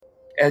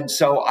And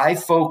so I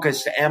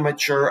focused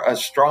amateur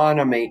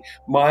astronomy,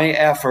 my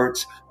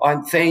efforts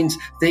on things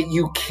that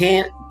you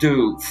can't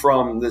do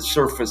from the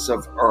surface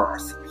of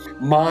Earth.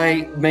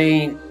 My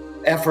main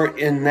effort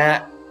in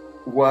that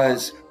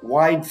was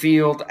wide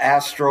field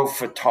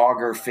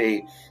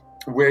astrophotography,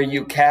 where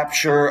you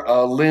capture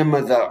a limb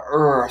of the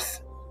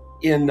Earth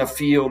in the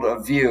field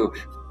of view.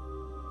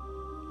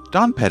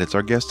 Don Pettit's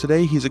our guest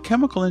today. He's a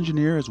chemical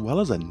engineer as well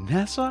as a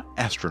NASA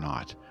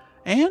astronaut.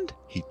 And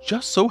he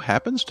just so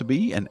happens to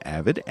be an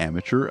avid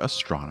amateur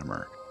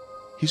astronomer.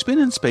 He's been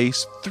in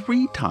space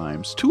 3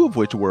 times, 2 of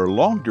which were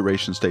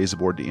long-duration stays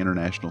aboard the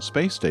International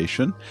Space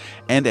Station.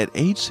 And at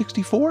age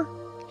 64,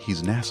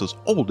 he's NASA's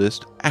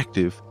oldest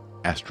active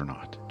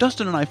astronaut.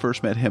 Dustin and I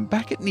first met him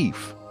back at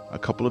NEAF a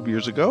couple of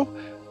years ago,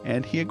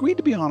 and he agreed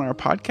to be on our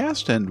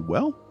podcast, and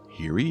well,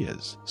 here he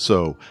is.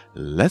 So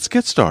let's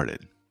get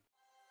started.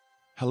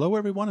 Hello,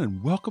 everyone,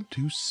 and welcome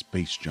to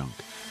Space Junk,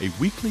 a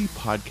weekly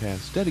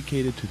podcast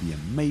dedicated to the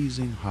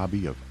amazing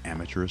hobby of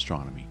amateur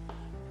astronomy.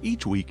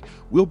 Each week,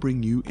 we'll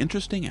bring you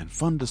interesting and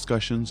fun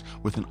discussions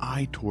with an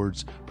eye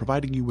towards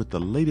providing you with the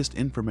latest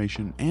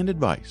information and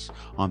advice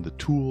on the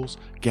tools,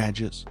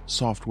 gadgets,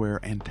 software,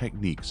 and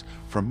techniques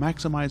for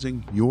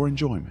maximizing your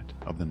enjoyment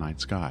of the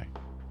night sky.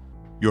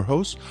 Your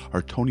hosts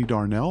are Tony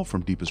Darnell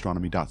from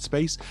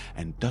deepastronomy.space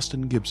and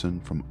Dustin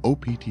Gibson from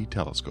OPT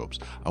Telescopes,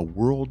 a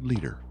world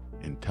leader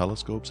in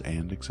telescopes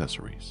and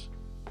accessories.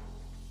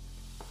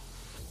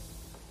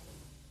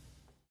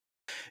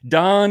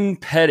 Don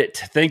Pettit,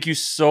 thank you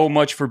so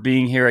much for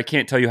being here. I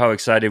can't tell you how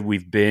excited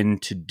we've been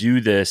to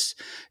do this.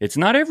 It's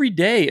not every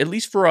day, at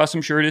least for us,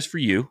 I'm sure it is for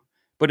you,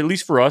 but at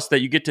least for us,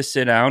 that you get to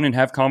sit down and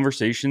have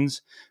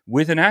conversations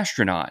with an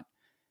astronaut.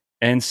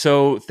 And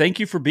so thank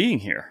you for being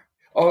here.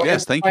 Oh,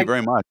 yes, thank you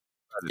very much.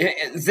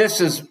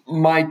 This is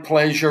my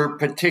pleasure,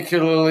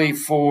 particularly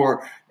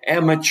for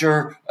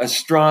amateur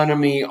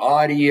astronomy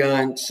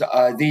audience.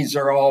 These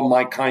are all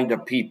my kind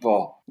of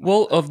people.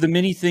 Well, of the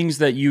many things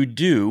that you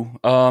do,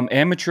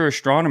 amateur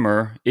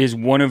astronomer is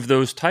one of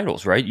those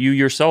titles, right? You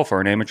yourself are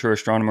an amateur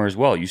astronomer as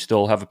well. You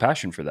still have a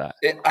passion for that.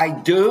 I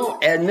do,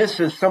 and this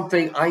is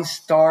something I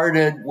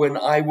started when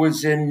I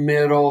was in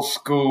middle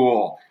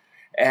school.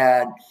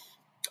 And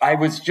I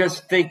was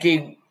just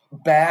thinking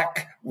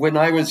back when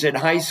I was in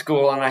high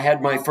school and I had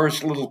my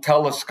first little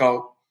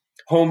telescope,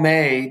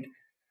 homemade.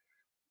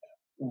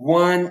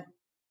 One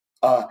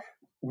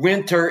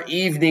winter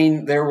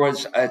evening, there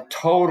was a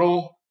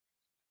total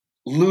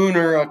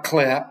lunar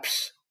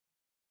eclipse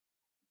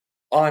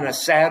on a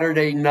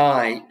Saturday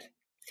night.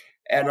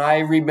 And I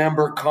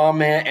remember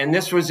and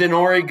this was in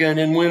Oregon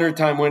in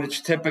wintertime when it's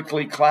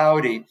typically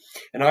cloudy.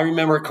 And I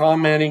remember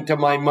commenting to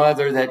my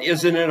mother that,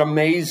 isn't it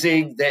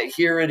amazing that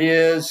here it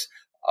is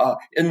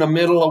in the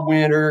middle of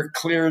winter,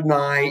 clear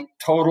night,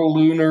 total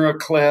lunar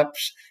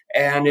eclipse.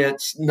 And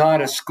it's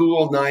not a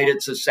school night,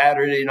 it's a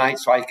Saturday night,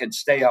 so I could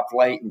stay up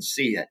late and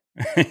see it.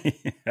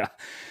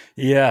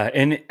 Yeah.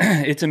 And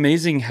it's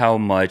amazing how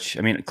much,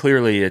 I mean,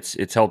 clearly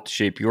it's helped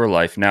shape your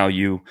life. Now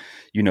you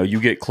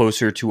get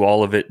closer to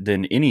all of it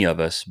than any of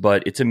us,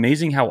 but it's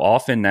amazing how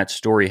often that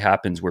story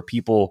happens where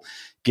people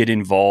get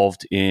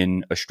involved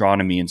in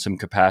astronomy in some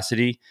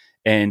capacity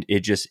and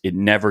it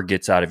never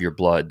gets out of your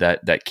blood.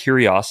 That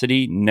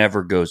curiosity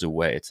never goes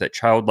away. It's that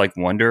childlike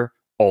wonder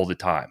all the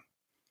time.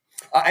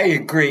 I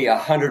agree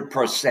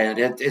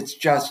 100%. It's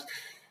just,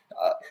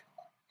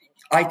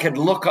 I could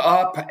look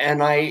up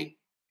and I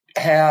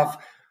have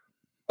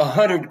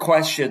 100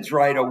 questions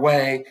right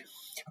away,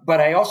 but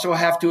I also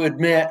have to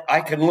admit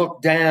I can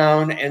look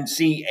down and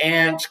see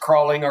ants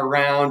crawling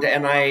around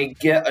and I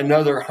get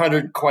another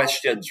 100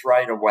 questions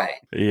right away.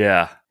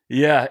 Yeah.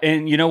 Yeah.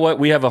 And you know what?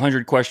 We have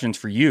 100 questions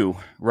for you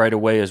right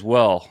away as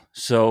well.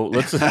 So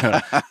let's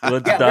dive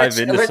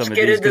into some of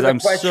these because I'm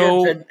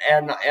so...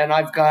 And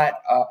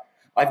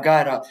I've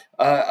got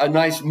a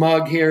nice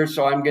mug here,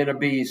 so I'm going to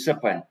be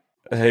sipping.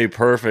 Hey,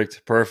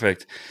 perfect.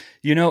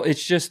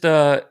 It's just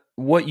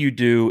what you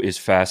do is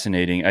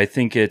fascinating. I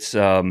think it's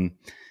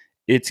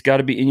got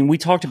to be, and we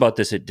talked about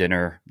this at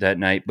dinner that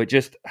night, but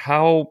just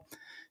how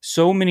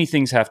so many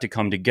things have to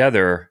come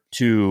together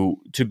to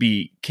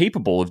be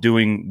capable of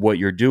doing what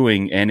you're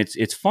doing. And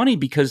it's funny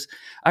because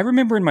I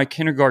remember in my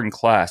kindergarten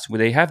class where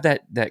they have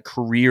that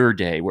career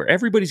day where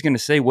everybody's going to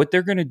say what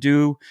they're going to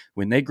do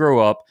when they grow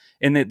up.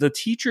 And the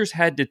teachers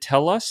had to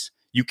tell us,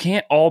 you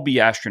can't all be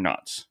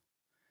astronauts.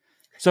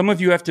 Some of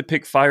you have to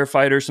pick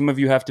firefighter. Some of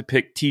you have to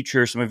pick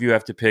teacher. Some of you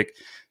have to pick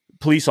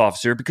police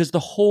officer because the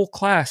whole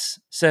class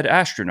said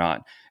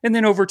astronaut. And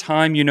then over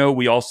time,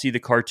 we all see the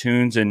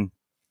cartoons and,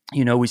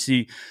 we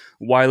see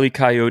Wile E.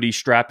 Coyote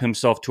strap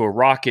himself to a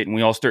rocket and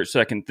we all start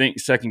second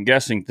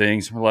guessing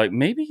things. We're like,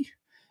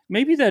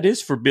 maybe that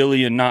is for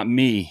Billy and not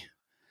me,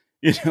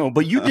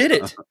 but you did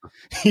it.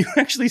 You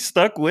actually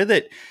stuck with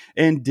it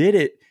and did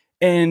it.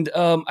 And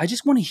I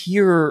just want to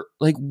hear,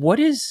 what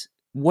is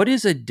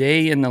a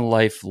day in the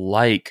life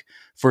like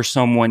for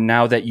someone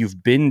now that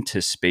you've been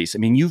to space? I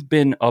mean, you've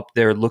been up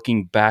there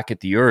looking back at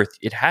the Earth.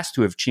 It has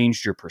to have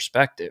changed your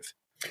perspective.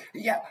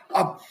 Yeah.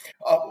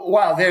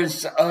 Wow.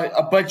 There's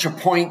a bunch of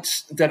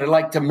points that I'd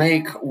like to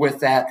make with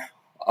that.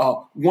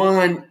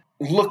 One,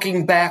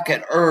 looking back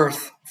at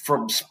Earth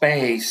from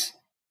space,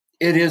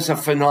 it is a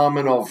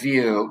phenomenal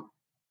view.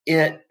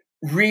 It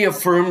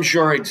reaffirms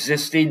your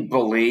existing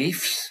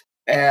beliefs,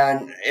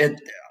 and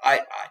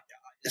I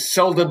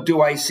seldom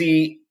do I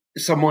see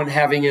someone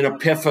having an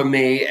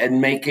epiphany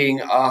and making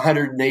a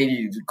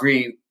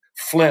 180-degree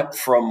flip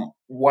from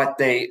what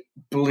they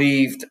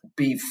believed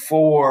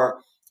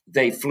before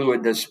they flew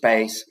into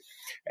space.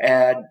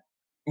 And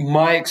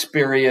my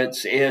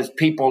experience is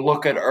people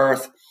look at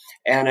Earth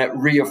and it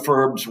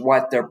reaffirms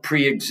what their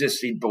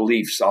pre-existing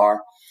beliefs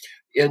are.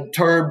 In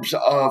terms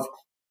of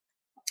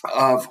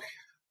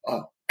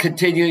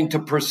continuing to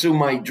pursue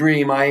my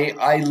dream,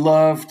 I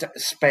loved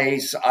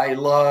space. I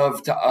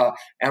loved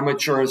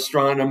amateur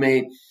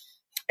astronomy,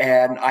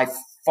 and I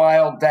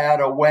filed that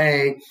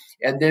away.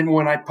 And then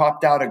when I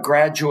popped out of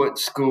graduate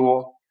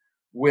school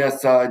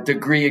with a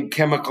degree in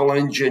chemical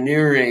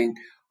engineering,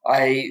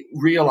 I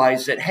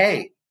realized that,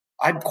 hey,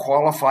 I'm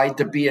qualified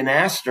to be an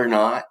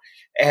astronaut.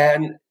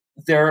 And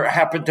there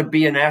happened to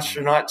be an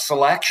astronaut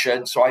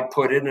selection, so I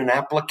put in an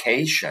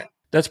application.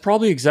 That's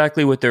probably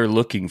exactly what they're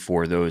looking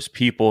for, those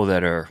people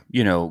that are,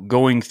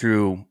 going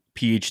through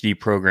PhD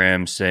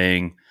programs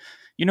saying,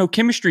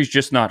 chemistry is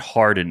just not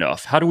hard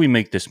enough. How do we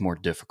make this more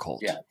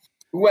difficult? Yeah.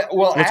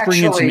 Well, let's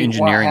bring in some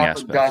engineering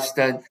aspects.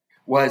 Dustin,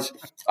 was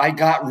I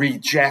got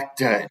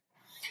rejected.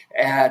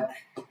 And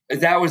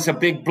that was a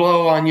big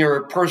blow on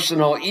your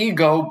personal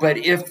ego. But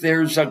if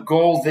there's a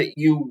goal that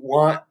you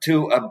want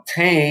to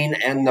obtain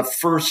and the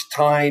first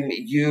time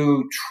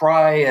you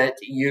try it,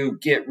 you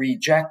get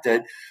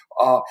rejected,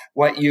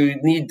 what you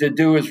need to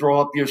do is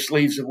roll up your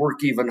sleeves and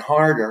work even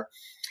harder.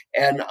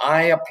 And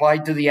I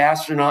applied to the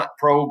astronaut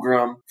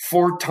program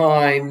 4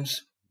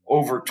 times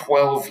over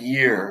 12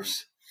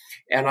 years.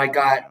 And I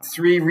got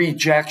 3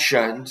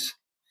 rejections.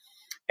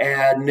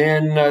 And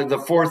then the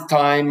 4th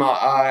time,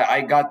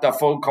 I got the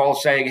phone call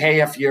saying, hey,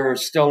 if you're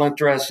still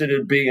interested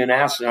in being an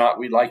astronaut,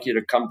 we'd like you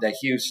to come to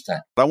Houston.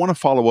 I want to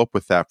follow up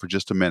with that for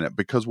just a minute,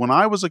 because when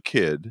I was a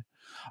kid,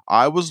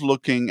 I was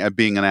looking at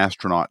being an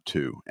astronaut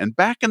too. And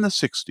back in the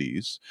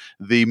 60s,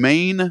 the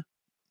main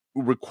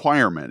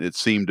requirement, it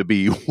seemed to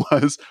be,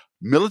 was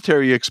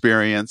military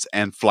experience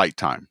and flight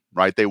time,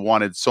 right? They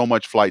wanted so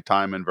much flight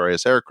time in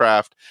various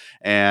aircraft,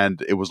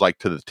 and it was like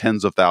to the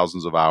tens of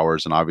thousands of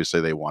hours. And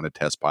obviously they wanted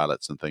test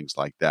pilots and things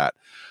like that.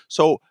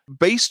 So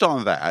based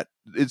on that,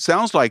 it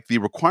sounds like the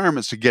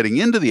requirements to getting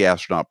into the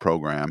astronaut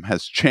program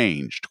has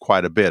changed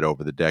quite a bit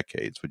over the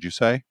decades, would you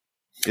say?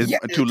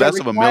 To less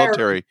of a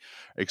military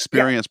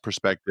experience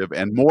perspective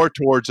and more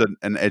towards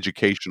an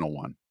educational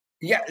one.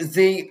 Yeah,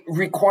 the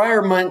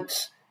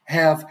requirements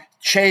have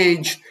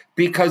changed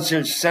because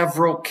there's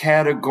several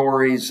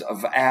categories of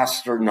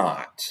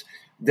astronauts.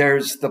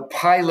 There's the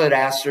pilot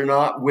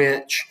astronaut,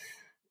 which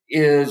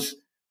is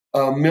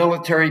a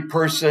military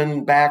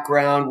person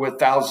background with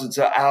thousands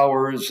of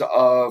hours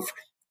of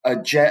a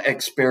jet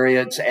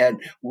experience.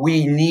 And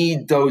we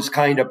need those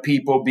kind of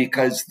people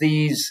because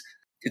these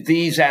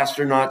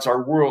astronauts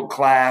are world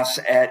class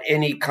at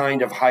any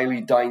kind of highly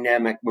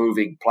dynamic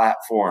moving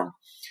platform.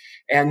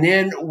 And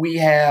then we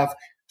have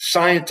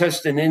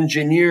scientist and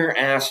engineer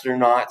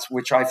astronauts,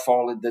 which I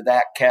fall into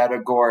that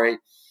category,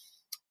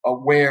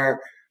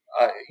 where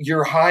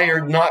you're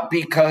hired not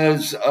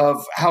because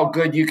of how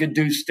good you can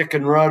do stick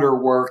and rudder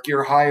work.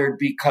 You're hired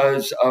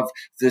because of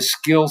the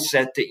skill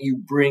set that you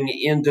bring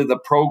into the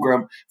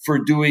program for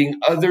doing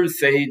other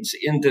things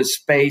into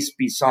space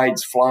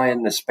besides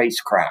flying the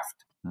spacecraft.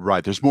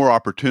 Right. There's more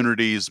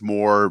opportunities,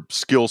 more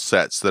skill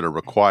sets that are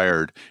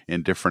required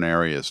in different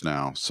areas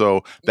now.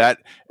 So that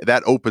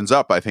opens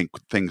up, I think,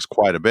 things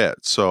quite a bit.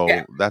 So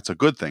That's a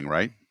good thing,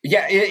 right?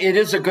 Yeah, it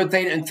is a good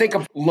thing. And think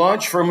of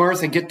launch from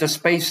Earth and get to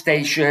space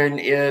station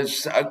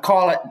is,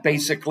 call it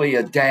basically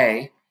a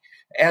day.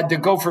 And to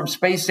go from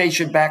space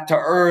station back to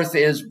Earth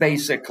is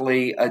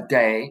basically a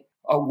day.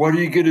 What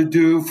are you going to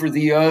do for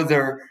the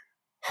other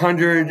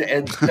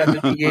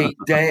 178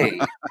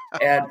 days?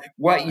 And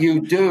what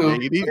you do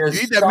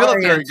is that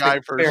military guy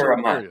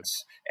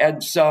experiments.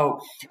 And so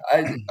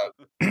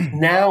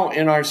now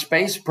in our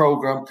space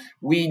program,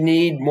 we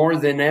need more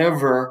than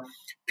ever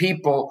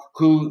people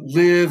who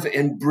live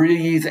and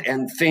breathe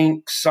and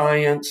think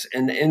science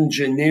and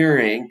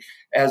engineering,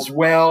 as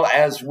well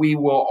as we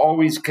will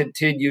always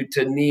continue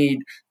to need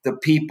the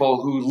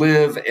people who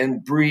live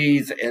and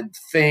breathe and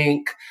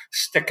think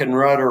stick and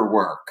rudder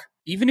work.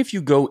 Even if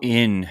you go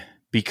in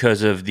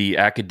because of the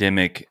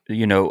academic,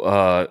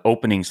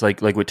 openings,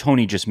 like what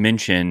Tony just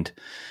mentioned,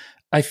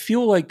 I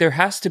feel like there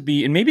has to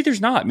be, and maybe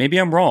there's not, maybe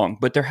I'm wrong,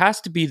 but there has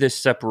to be this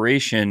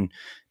separation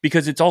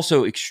because it's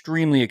also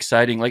extremely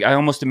exciting. Like I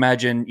almost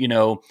imagine,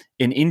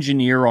 an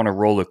engineer on a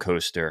roller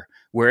coaster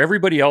where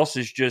everybody else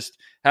is just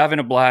having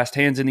a blast,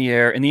 hands in the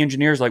air, and the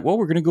engineer's like, well,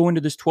 we're going to go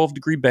into this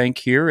 12-degree bank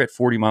here at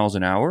 40 miles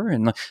an hour.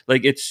 And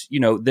like it's,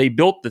 they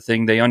built the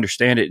thing, they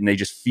understand it, and they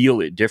just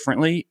feel it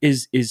differently.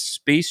 Is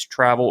space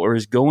travel, or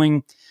is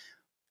going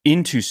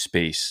into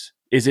space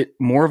is it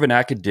more of an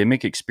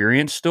academic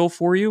experience still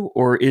for you,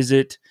 or is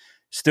it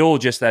still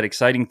just that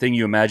exciting thing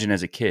you imagine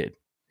as a kid?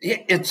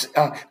 It's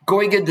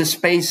going into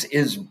space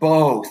is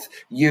both.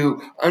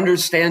 You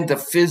understand the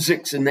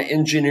physics and the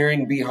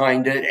engineering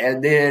behind it,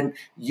 and then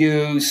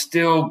you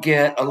still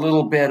get a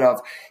little bit of,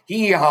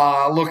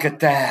 hee-haw, look at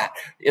that.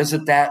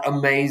 Isn't that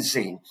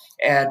amazing?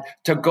 And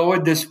to go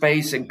into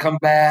space and come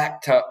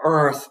back to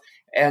Earth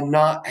and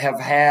not have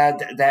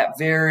had that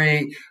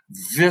very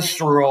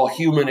visceral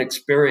human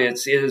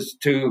experience is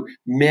to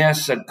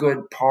miss a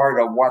good part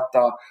of what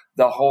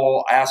the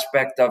whole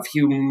aspect of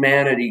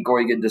humanity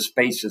going into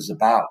space is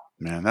about.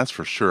 Man, that's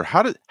for sure.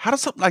 How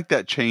does something like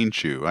that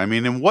change you? I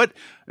mean, in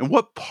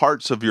what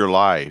parts of your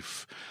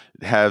life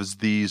has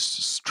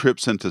these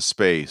trips into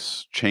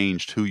space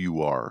changed who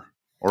you are,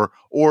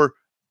 or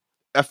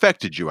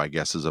affected you? I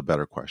guess is a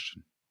better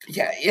question.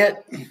 Yeah, it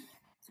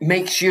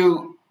makes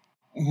you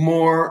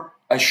more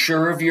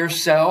assured of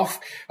yourself.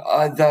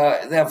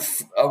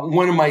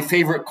 One of my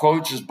favorite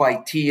quotes is by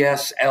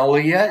T.S.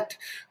 Eliot,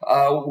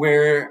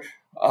 where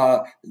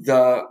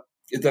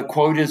the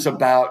quote is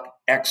about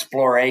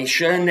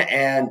exploration,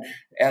 and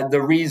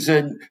the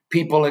reason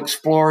people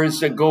explore is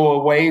to go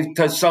away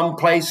to some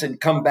place and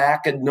come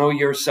back and know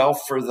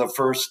yourself for the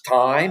first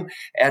time.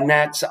 And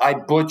I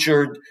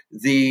butchered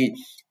the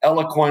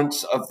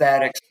eloquence of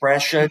that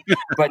expression,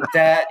 but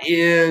that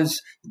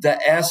is the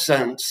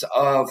essence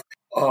of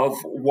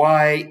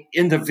why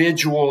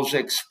individuals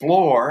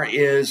explore.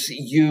 Is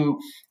you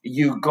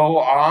go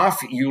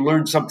off, you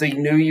learn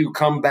something new, you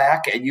come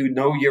back and you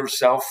know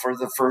yourself for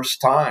the first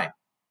time,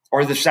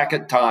 or the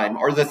second time,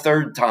 or the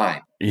third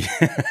time.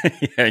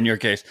 Yeah, in your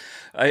case,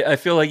 I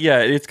feel like,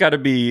 it's got to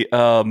be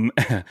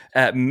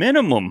at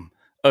minimum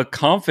a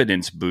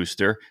confidence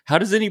booster. How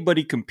does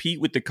anybody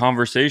compete with the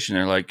conversation?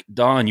 They're like,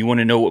 Don, you want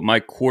to know what my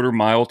quarter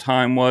mile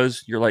time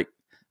was? You're like,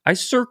 I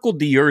circled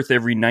the earth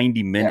every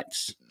 90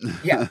 minutes.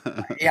 Yeah.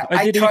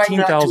 I did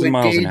 18,000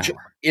 miles an hour.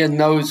 In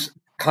those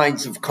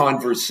kinds of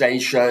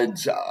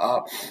conversations,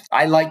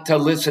 I like to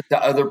listen to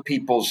other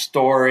people's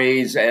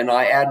stories, and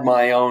I add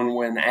my own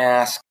when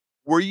asked.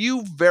 Were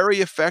you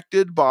very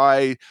affected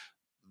by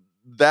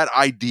that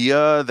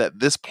idea that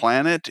this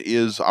planet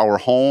is our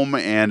home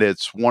and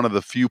it's one of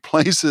the few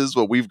places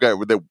we've got,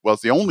 well,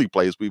 it's the only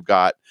place we've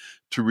got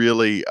to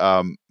really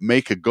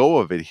make a go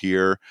of it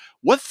here?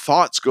 What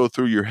thoughts go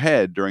through your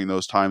head during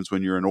those times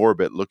when you're in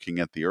orbit looking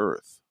at the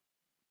Earth?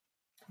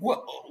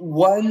 Well,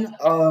 one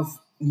of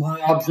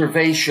my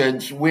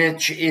observations,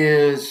 which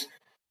is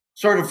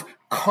sort of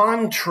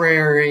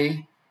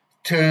contrary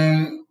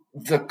to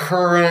the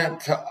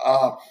current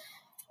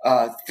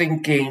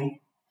thinking,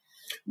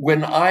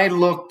 when I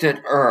looked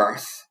at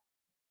Earth,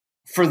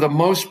 for the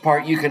most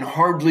part, you can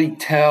hardly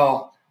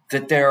tell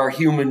that there are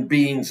human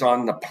beings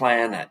on the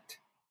planet.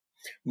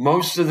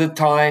 Most of the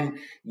time,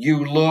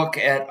 you look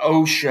at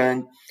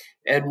ocean,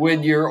 and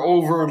when you're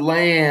over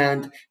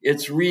land,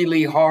 it's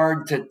really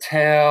hard to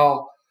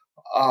tell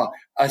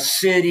a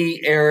city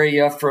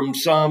area from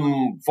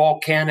some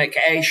volcanic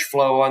ash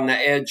flow on the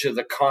edge of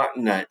the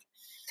continent.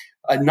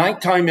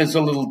 Nighttime is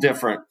a little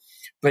different,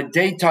 but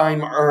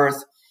daytime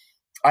Earth,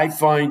 I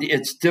find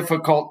it's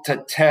difficult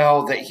to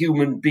tell that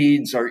human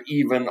beings are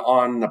even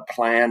on the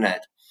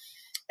planet.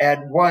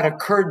 And what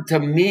occurred to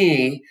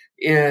me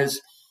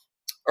is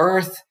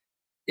Earth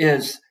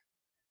is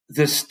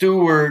the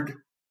steward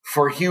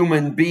for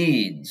human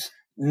beings,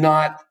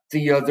 not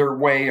the other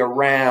way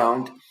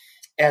around.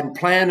 And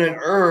planet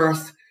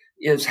Earth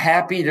is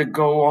happy to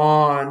go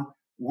on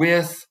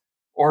with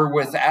or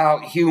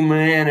without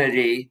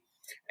humanity.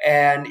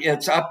 And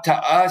it's up to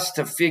us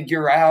to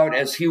figure out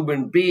as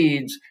human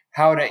beings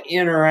how to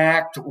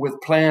interact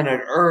with planet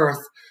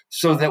Earth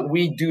so that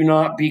we do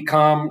not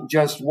become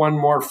just one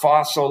more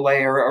fossil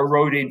layer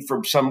eroding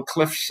from some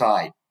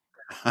cliffside.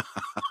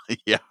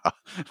 Yeah.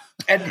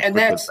 And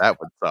that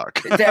would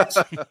suck. That's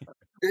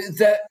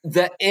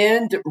the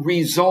end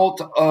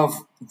result of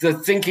the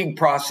thinking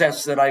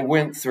process that I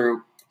went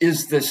through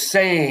is the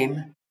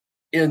same,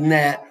 in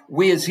that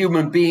we as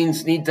human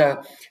beings need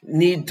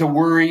to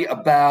worry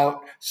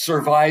about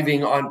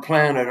surviving on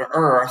planet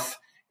Earth.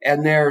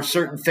 And there are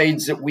certain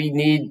things that we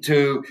need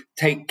to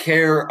take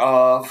care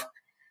of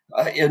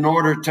in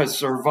order to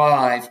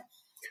survive.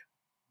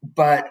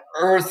 But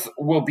Earth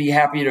will be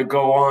happy to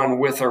go on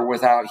with or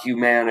without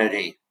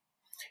humanity.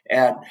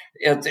 And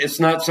it's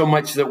not so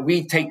much that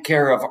we take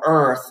care of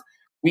Earth.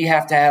 We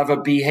have to have a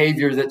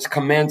behavior that's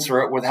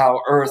commensurate with how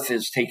Earth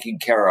is taking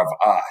care of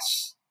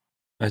us.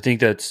 I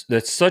think that's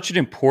such an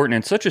important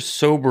and such a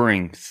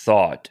sobering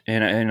thought.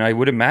 And I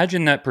would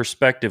imagine that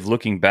perspective,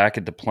 looking back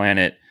at the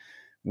planet,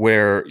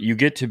 where you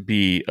get to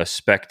be a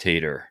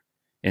spectator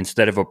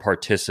instead of a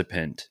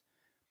participant,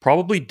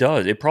 probably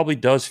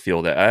does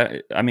feel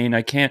that. I mean,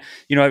 I can't,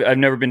 I've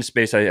never been to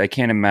space. I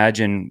can't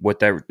imagine what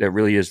that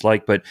really is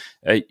like. But,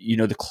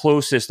 the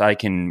closest I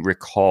can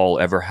recall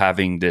ever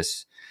having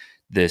this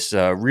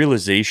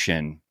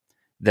realization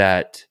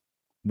that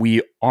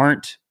we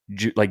aren't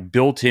like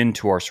built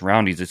into our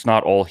surroundings. It's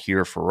not all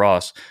here for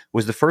us.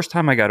 Was the first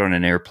time I got on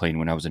an airplane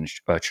when I was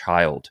a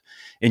child,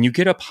 and you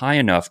get up high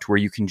enough to where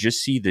you can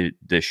just see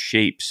the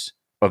shapes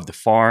of the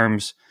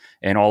farms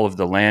and all of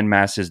the land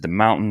masses, the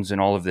mountains,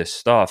 and all of this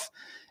stuff.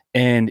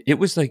 And it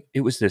was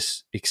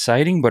this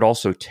exciting but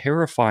also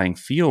terrifying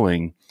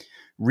feeling,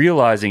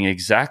 realizing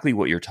exactly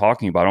what you're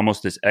talking about,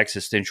 almost this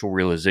existential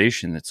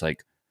realization that's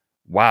like,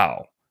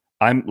 wow,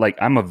 I'm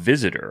a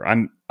visitor.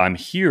 I'm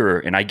here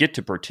and I get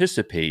to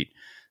participate,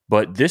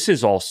 but this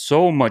is all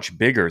so much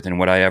bigger than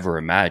what I ever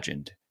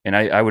imagined. And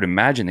I would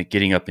imagine that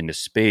getting up into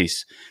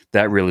space,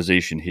 that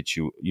realization hits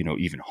you,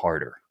 even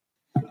harder.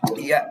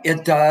 Yeah,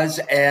 it does.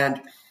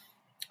 And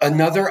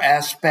another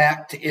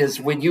aspect is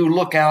when you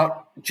look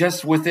out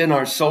just within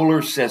our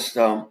solar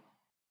system,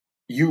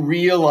 you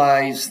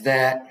realize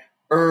that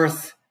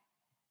Earth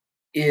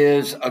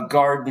is a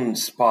garden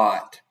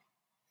spot.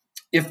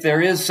 If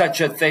there is such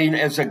a thing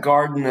as a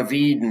Garden of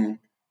Eden,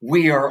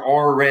 we are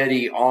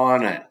already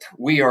on it.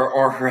 We are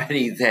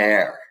already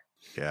there.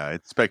 Yeah,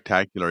 it's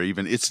spectacular.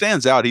 Even it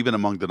stands out even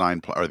among the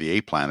the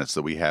 8 planets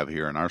that we have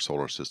here in our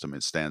solar system.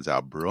 It stands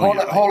out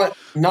brilliantly. Hold it.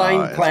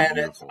 9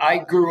 planets. I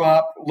grew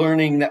up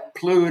learning that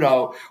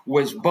Pluto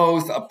was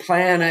both a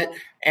planet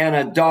and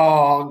a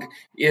dog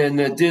in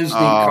the Disney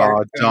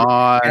cartoon.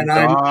 And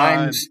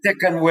I'm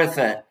sticking with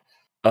it.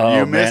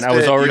 Oh, man, I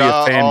was already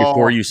a fan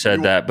before you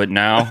said that, but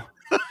now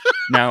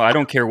I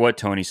don't care what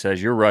Tony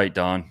says. You're right,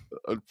 Don.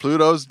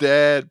 Pluto's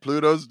dead.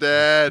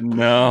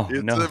 No,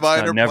 it's no, a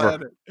minor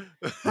never,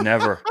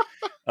 never.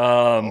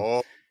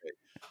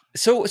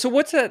 So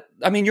what's that?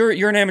 I mean,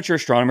 you're an amateur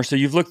astronomer, so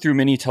you've looked through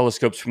many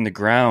telescopes from the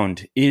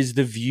ground. Is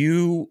the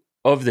view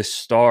of the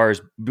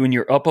stars when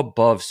you're up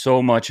above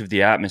so much of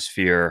the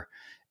atmosphere?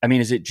 I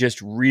mean, is it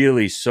just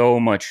really so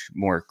much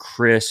more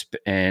crisp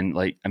and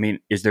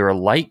is there a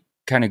light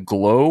kind of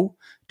glow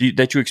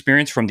that you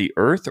experience from the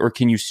Earth, or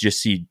can you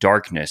just see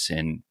darkness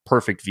and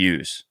perfect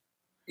views?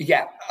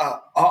 Yeah,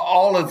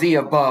 all of the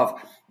above.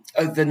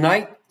 The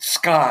night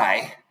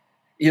sky,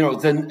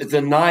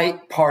 the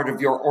night part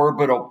of your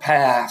orbital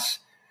pass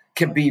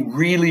can be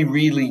really,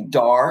 really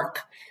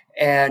dark,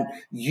 and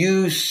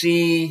you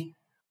see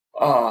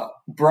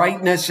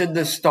brightness in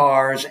the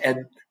stars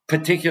and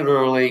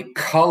particularly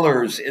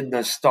colors in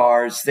the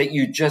stars that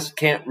you just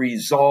can't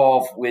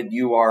resolve when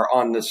you are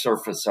on the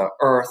surface of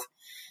Earth.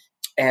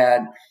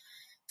 And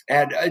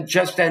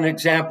just an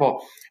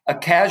example, a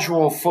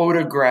casual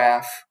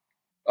photograph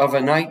of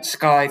a night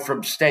sky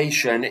from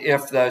station,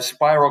 if the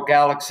spiral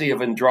galaxy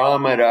of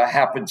Andromeda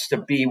happens to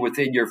be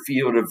within your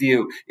field of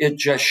view, it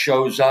just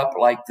shows up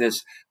like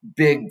this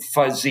big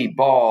fuzzy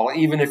ball,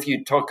 even if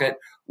you took it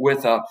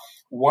with a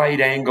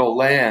wide angle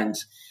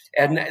lens.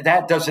 And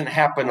that doesn't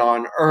happen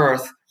on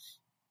Earth,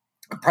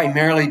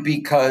 primarily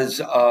because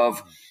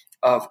of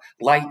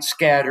light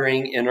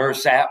scattering in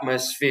Earth's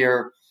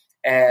atmosphere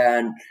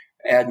and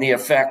the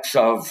effects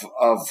of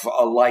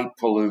light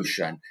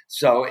pollution.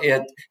 So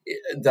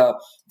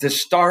the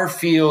star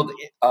field,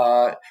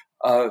 the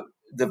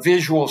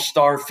visual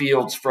star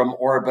fields from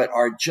orbit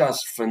are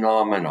just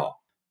phenomenal.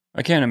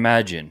 I can't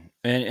imagine.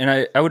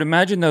 And I would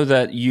imagine, though,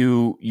 that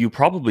you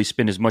probably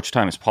spend as much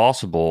time as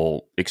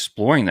possible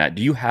exploring that.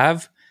 Do you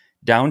have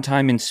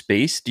downtime in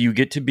space? Do you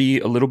get to be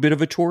a little bit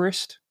of a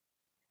tourist?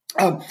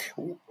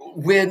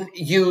 When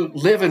you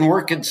live and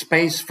work in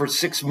space for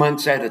 6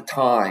 months at a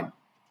time,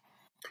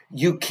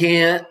 you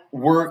can't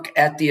work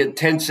at the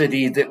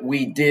intensity that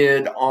we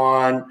did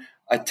on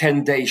a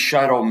 10-day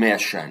shuttle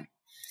mission.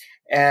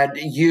 And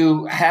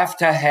you have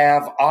to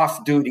have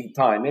off-duty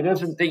time. It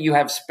isn't that you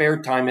have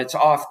spare time, it's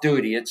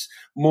off-duty. It's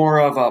more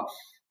of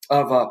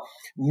a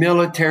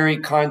military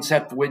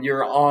concept. When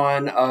you're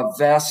on a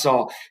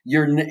vessel,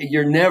 you're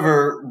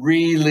never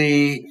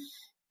really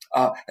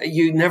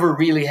you never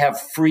really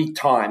have free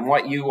time.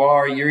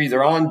 You're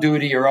either on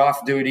duty or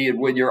off duty. And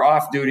when you're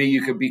off duty,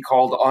 you could be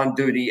called on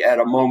duty at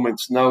a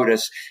moment's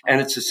notice.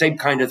 And it's the same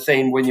kind of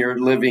thing when you're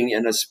living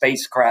in a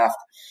spacecraft.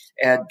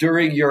 And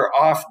during your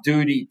off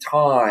duty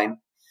time,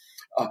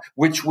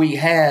 which we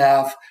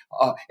have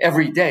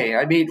every day.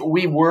 I mean,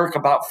 we work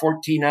about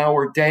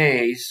 14-hour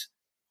days,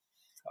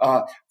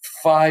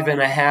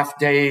 5.5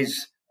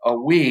 days a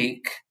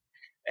week.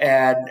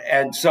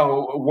 And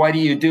so what do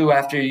you do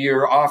after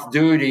you're off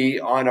duty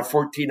on a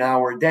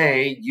 14-hour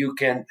day? You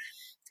can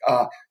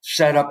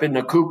set up in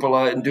the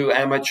cupola and do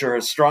amateur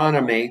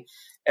astronomy.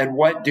 And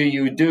what do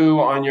you do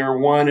on your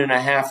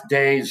 1.5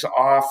 days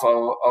off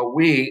a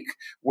week?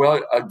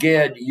 Well,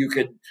 again, you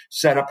could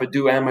set up and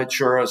do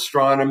amateur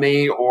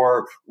astronomy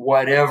or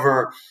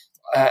whatever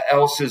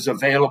else is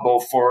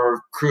available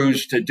for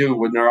crews to do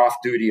when they're off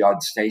duty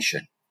on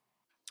station.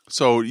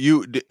 So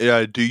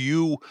do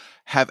you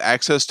have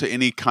access to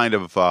any kind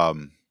of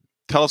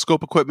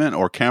telescope equipment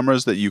or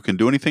cameras that you can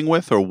do anything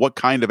with, or what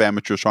kind of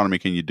amateur astronomy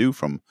can you do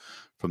from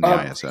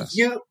the ISS?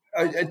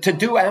 To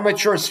do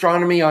amateur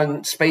astronomy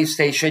on space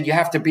station, you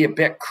have to be a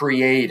bit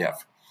creative,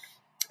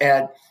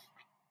 and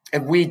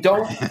we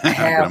don't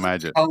have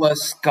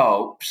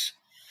telescopes,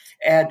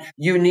 And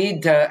you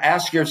need to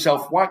ask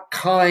yourself, what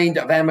kind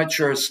of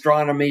amateur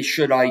astronomy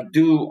should I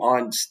do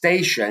on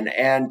station?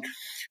 And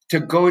to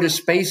go to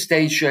space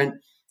station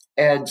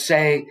and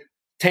say,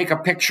 take a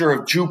picture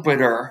of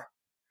Jupiter,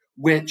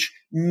 which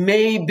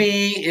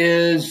maybe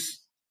is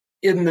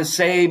in the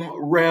same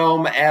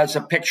realm as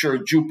a picture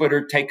of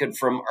Jupiter taken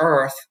from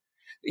Earth,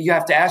 you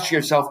have to ask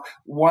yourself,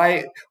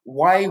 why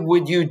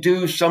would you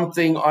do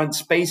something on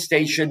space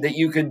station that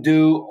you could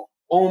do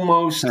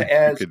almost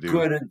as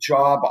good a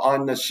job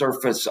on the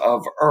surface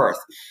of Earth?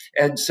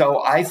 And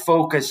so I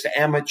focused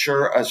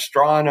amateur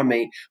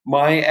astronomy,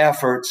 my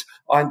efforts,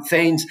 on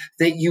things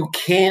that you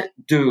can't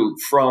do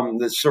from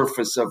the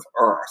surface of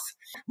Earth.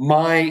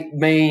 My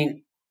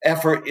main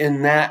effort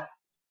in that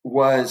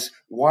was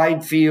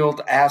wide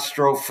field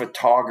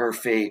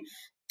astrophotography,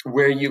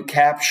 where you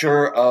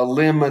capture a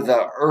limb of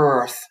the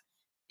Earth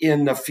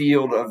in the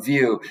field of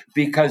view,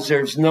 because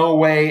there's no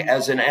way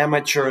as an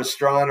amateur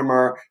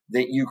astronomer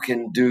that you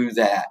can do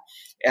that.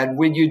 And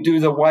when you do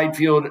the wide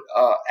field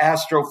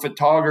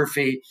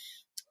astrophotography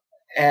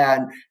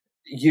and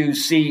you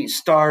see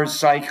stars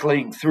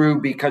cycling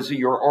through because of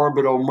your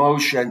orbital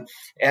motion,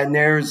 and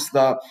there's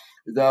the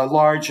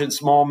large and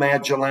small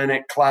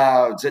Magellanic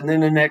clouds. And then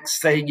the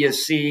next thing you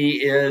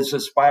see is a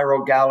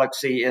spiral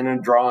galaxy in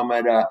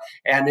Andromeda,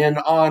 and then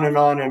on and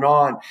on and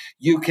on.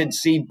 You can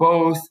see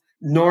both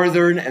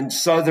northern and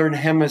southern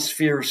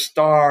hemisphere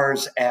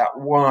stars at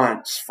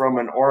once from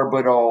an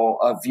orbital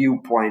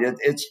viewpoint.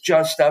 It's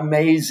just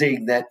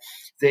amazing that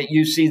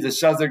you see the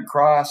Southern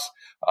Cross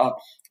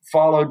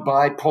followed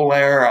by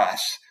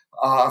Polaris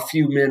a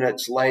few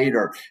minutes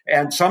later.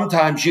 And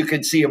sometimes you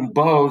can see them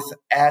both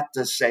at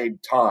the same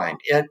time.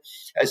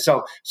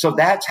 So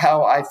that's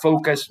how I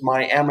focused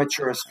my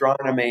amateur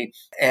astronomy.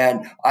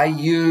 And I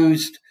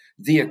used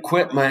the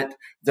equipment,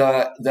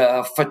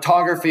 the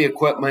photography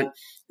equipment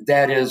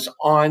that is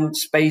on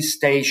space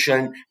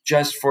station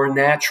just for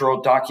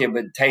natural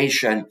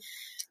documentation,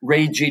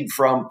 ranging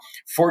from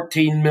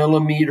 14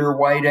 millimeter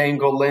wide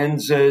angle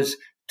lenses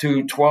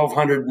to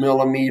 1200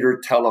 millimeter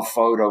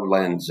telephoto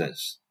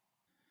lenses.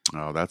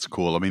 Oh, that's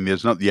cool. I mean,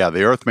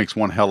 the Earth makes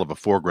one hell of a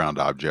foreground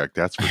object,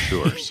 that's for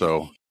sure.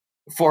 So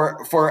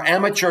for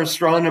amateur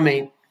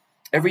astronomy,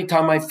 every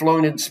time I've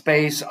flown in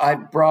space, I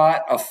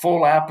brought a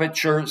full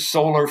aperture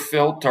solar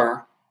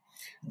filter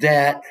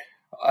that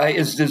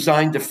is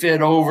designed to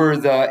fit over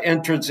the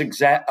entrance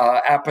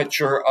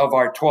aperture of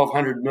our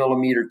 1200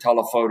 millimeter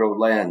telephoto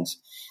lens.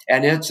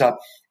 And it's a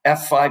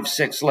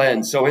f5.6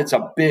 lens, so it's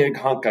a big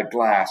hunk of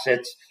glass.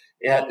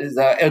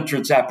 The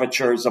entrance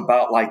aperture is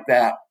about like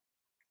that.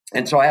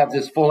 And so I have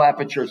this full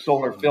aperture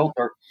solar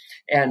filter,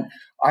 and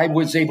I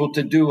was able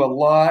to do a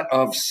lot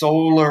of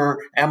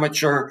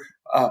amateur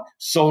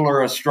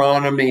solar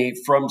astronomy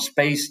from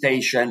space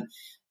station.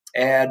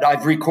 And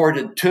I've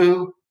recorded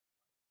 2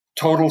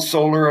 total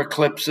solar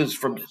eclipses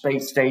from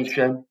space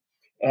station.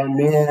 And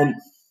then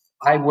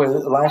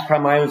last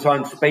time I was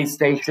on space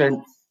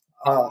station,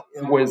 I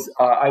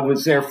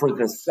was there for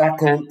the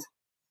second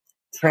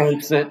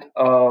transit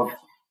of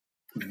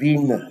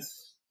Venus.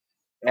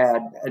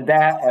 And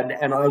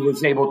I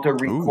was able to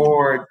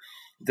record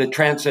the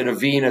transit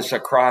of Venus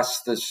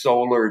across the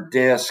solar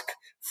disk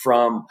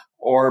from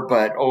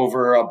orbit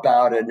over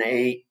about an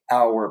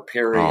 8-hour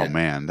period. Oh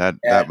man, that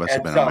must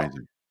have been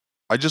amazing.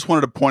 I just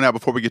wanted to point out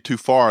before we get too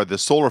far, the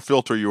solar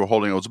filter you were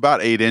holding, it was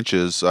about 8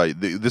 inches.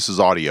 This is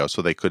audio,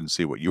 so they couldn't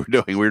see what you were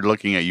doing. We were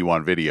looking at you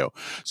on video.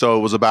 So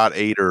it was about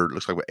 8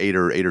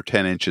 or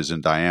 10 inches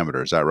in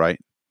diameter. Is that right?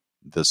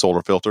 The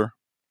solar filter?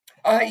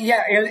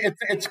 Yeah,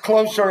 it's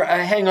closer.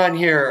 Hang on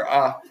here.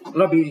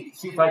 Let me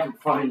see if I can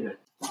find it.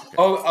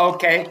 Oh,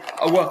 okay.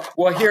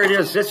 Well, here it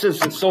is. This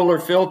is the solar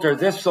filter.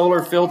 This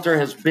solar filter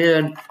has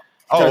been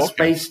to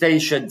space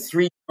station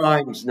 3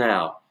 times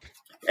now,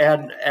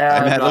 and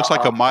it looks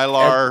like a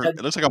Mylar.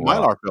 It looks like a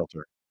Mylar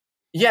filter.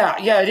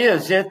 Yeah, it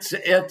is.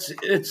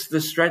 It's the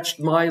stretched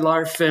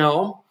Mylar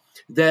film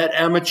that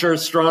amateur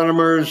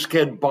astronomers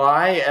can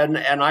buy, and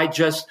I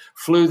just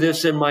flew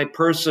this in my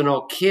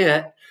personal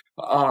kit.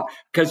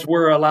 Because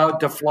we're allowed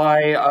to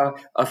fly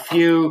a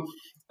few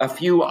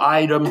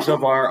items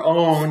of our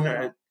own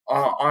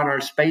on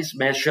our space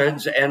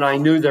missions, and I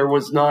knew there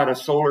was not a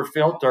solar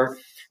filter,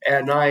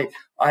 and I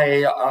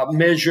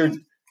measured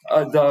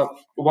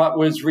what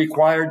was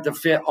required to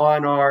fit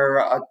on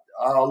our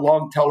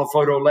long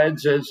telephoto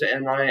lenses,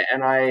 and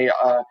I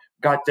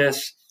got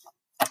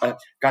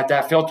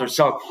that filter.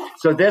 So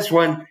this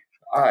one,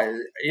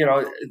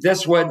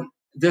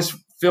 this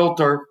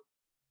filter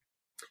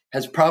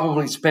has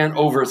probably spent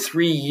over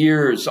 3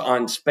 years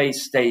on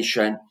space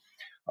station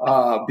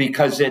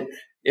because it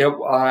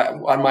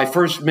on my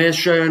first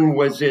mission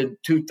was in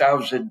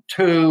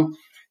 2002,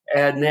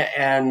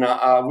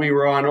 and we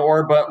were on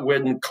orbit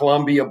when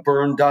Columbia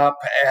burned up,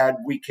 and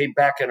we came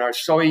back in our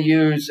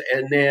Soyuz,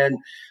 and then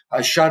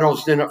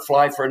shuttles didn't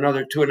fly for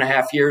another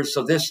 2.5 years.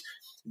 So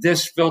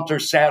this filter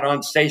sat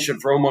on station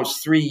for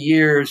almost 3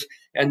 years,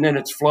 and then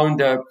it's flown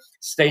to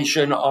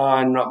station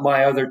on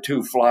my other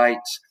 2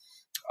 flights.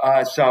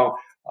 So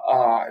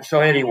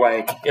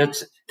anyway,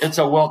 it's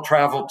a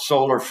well-traveled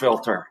solar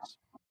filter.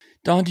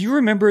 Don, do you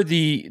remember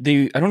the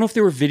I don't know if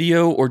they were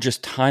video or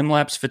just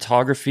time-lapse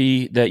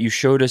photography that you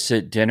showed us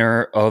at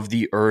dinner of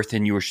the Earth,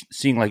 and you were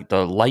seeing like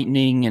the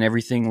lightning and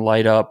everything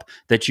light up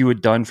that you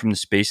had done from the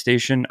space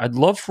station? I'd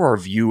love for our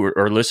viewer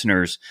or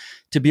listeners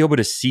to be able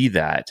to see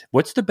that.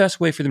 What's the best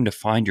way for them to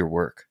find your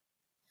work?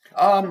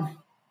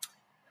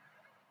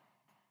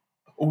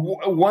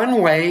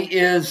 One way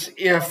is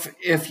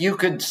if you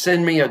could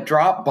send me a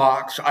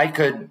Dropbox, I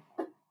could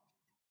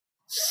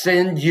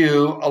send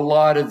you a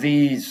lot of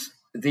these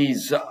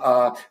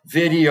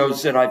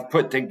videos that I've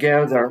put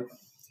together,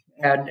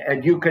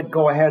 and you could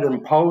go ahead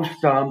and post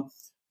them.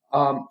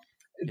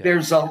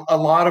 There's a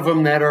lot of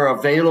them that are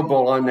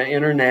available on the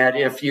internet.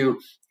 If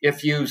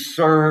you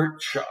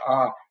search,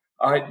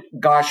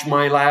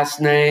 my last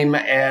name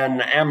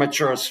and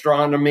amateur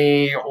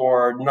astronomy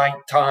or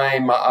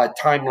nighttime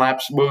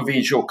time-lapse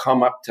movies, you'll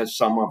come up to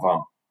some of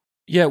them.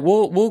 Yeah,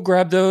 we'll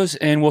grab those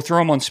and we'll throw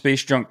them on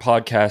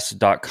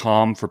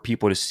spacejunkpodcast.com for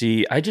people to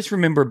see. I just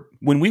remember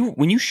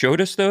when you showed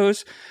us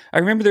those, I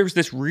remember there was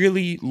this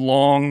really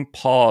long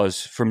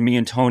pause from me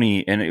and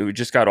Tony, and it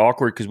just got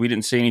awkward because we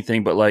didn't say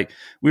anything, but like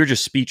we were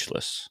just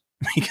speechless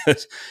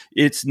because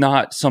it's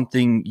not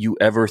something you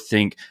ever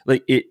think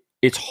like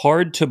it's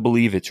hard to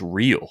believe it's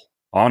real,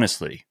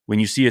 honestly. When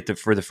you see it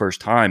for the first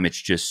time,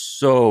 it's just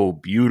so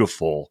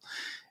beautiful.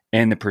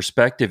 And the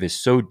perspective is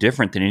so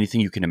different than anything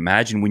you can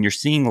imagine when you're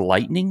seeing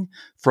lightning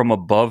from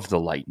above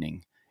the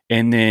lightning,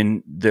 and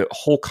then the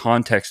whole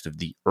context of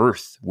the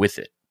Earth with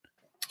it.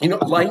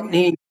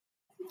 Lightning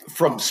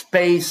from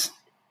space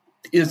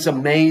is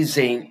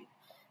amazing,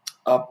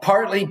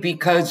 partly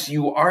because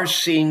you are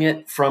seeing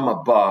it from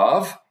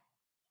above,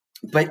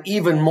 but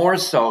even more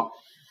so,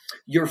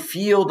 your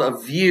field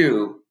of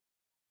view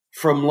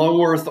from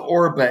low Earth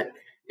orbit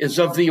is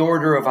of the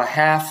order of a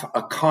half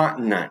a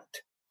continent.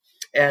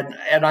 And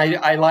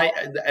I like,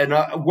 and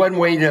one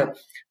way to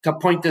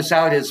point this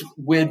out is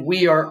when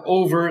we are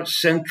over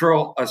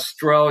Central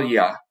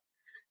Australia,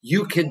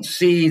 you can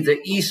see the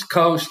east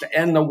coast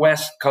and the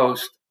west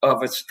coast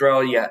of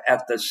Australia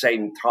at the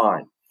same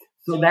time.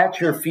 So that's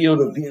your field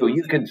of view.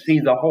 You can see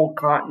the whole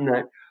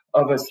continent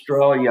of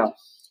Australia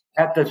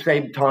at the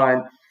same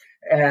time.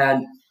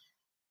 And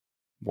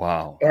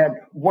wow. And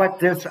what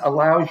this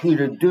allows you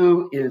to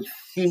do is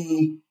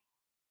see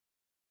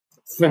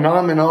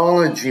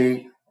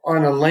phenomenology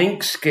on a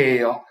length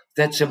scale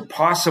that's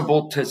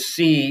impossible to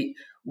see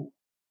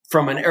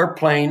from an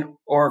airplane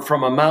or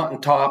from a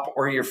mountaintop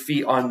or your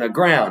feet on the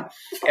ground.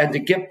 And to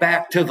get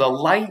back to the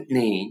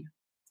lightning,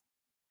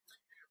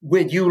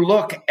 when you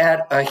look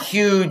at a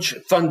huge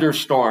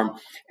thunderstorm,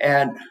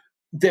 and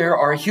there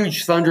are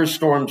huge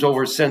thunderstorms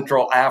over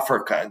Central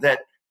Africa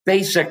that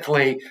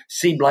basically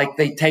seem like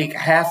they take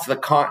half the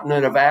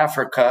continent of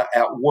Africa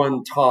at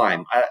one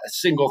time, a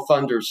single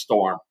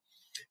thunderstorm.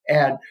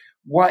 And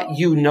what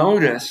you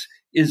notice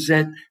is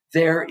that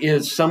there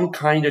is some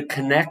kind of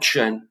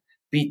connection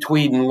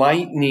between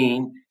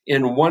lightning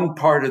in one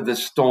part of the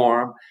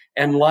storm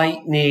and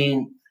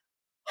lightning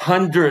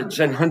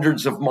hundreds and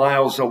hundreds of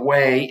miles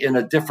away in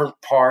a different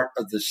part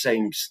of the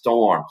same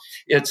storm.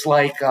 It's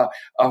like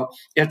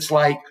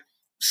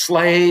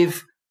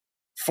slave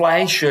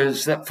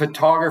flashes that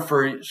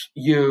photographers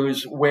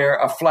use, where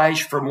a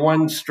flash from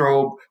one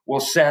strobe will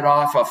set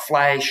off a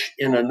flash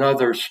in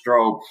another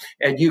strobe.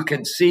 And you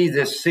can see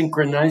this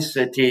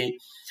synchronicity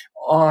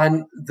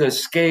on the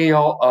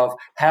scale of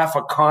half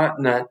a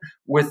continent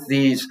with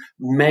these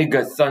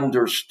mega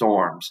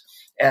thunderstorms.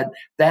 And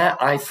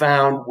that I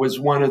found was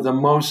one of the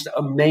most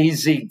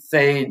amazing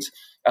things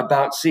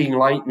about seeing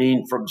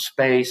lightning from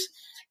space.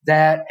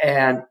 That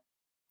and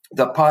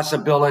the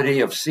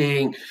possibility of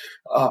seeing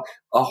a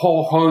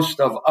whole host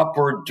of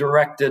upward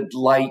directed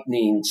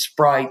lightning,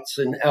 sprites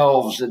and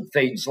elves and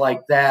things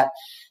like that.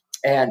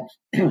 And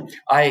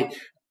I,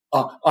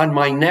 on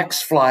my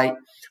next flight,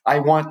 I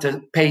want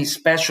to pay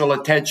special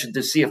attention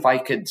to see if I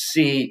could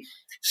see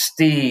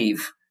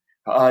Steve,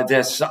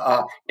 this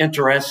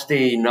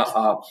interesting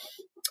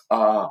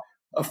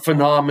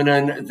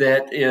phenomenon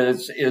that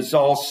is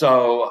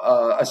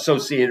also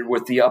associated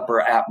with the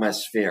upper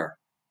atmosphere.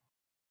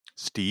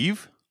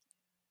 Steve,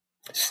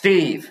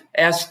 Steve.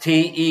 It's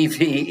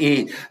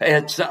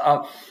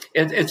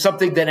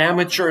something that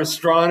amateur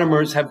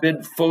astronomers have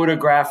been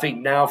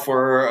photographing now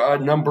for a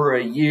number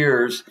of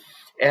years,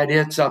 and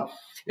it's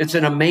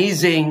an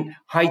amazing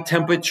high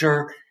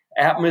temperature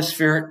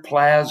atmospheric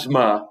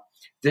plasma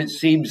that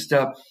seems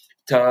to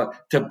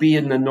be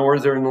in the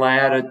northern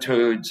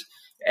latitudes.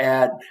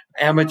 And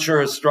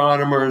amateur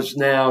astronomers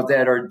now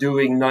that are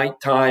doing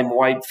nighttime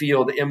wide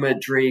field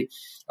imagery,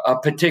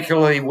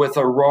 particularly with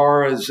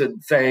auroras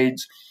and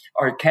things,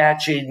 are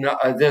catching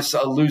this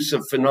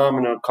elusive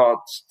phenomenon called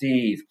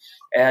Steve.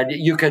 And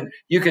you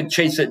can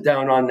chase it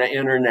down on the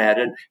internet.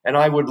 And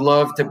I would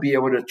love to be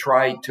able to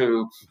try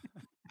to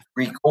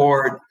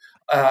record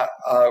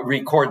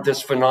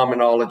this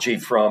phenomenology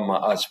from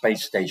a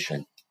space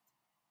station.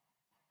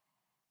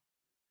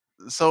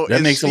 So that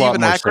is makes Steve a lot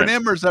an more acronym,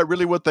 sense. or is that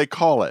really what they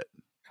call it?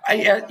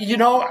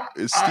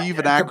 Is Steve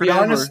an to be acronym?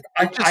 honest,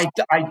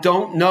 I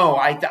don't know.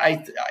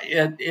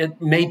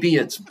 It maybe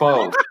it's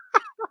both.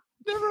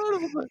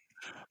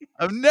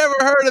 I've never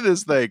heard of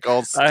this thing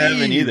called Steve. I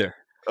haven't either.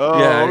 Oh,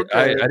 yeah,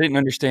 okay. I didn't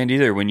understand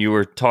either when you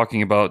were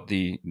talking about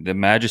the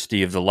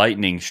majesty of the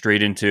lightning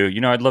straight into,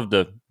 I'd love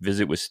to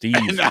visit with Steve.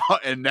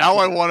 And now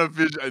I want to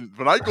visit.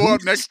 When I go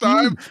up next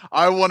time,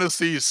 I want to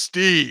see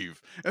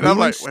Steve. And I'm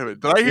like, wait a minute,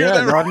 did I hear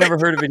that right? I've never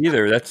heard of it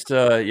either. That's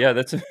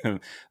that's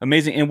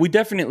amazing, and we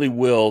definitely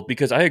will,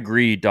 because I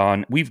agree,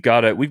 Don. We've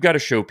got to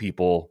show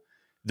people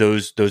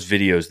those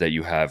videos that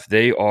you have.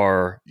 They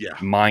are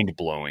mind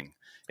blowing,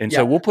 and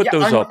so we'll put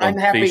those up on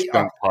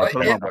Facebook Put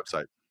them on our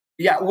website.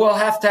 Yeah, we'll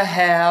have to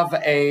have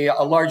a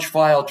large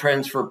file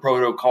transfer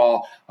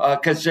protocol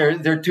because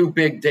they're too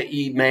big to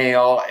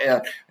email,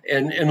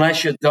 and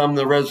unless you dumb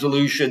the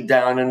resolution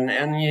down,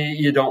 and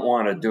you don't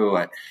want to do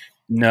it.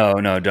 No,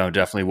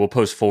 definitely. We'll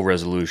post full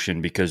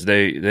resolution, because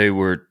they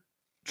were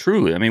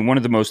truly, one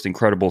of the most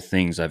incredible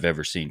things I've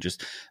ever seen.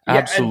 Just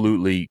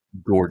absolutely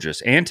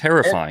gorgeous and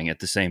terrifying at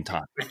the same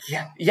time.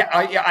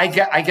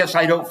 I guess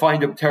I don't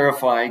find them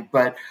terrifying,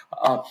 but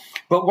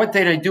one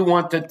thing I do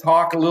want to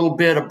talk a little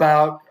bit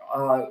about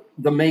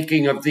the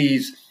making of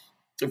these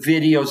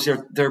videos.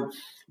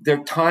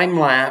 They're time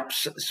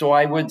lapse, so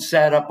I would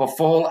set up a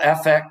full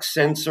FX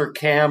sensor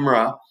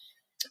camera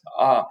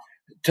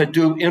to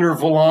do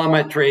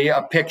intervalometry,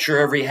 a picture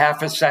every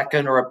half a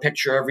second or a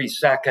picture every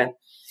second.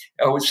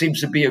 It seems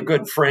to be a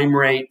good frame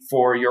rate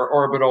for your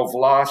orbital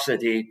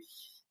velocity.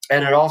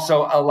 And it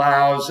also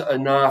allows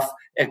enough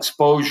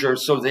exposure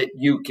so that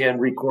you can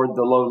record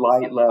the low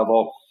light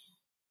level.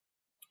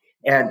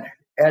 And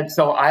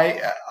so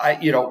I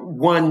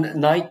one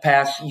night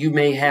pass, you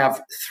may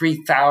have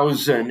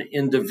 3,000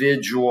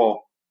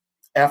 individual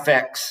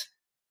FX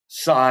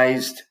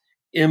sized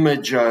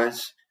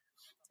images,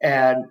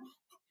 and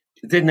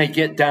then they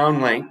get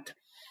downlinked.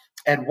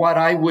 And what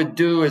I would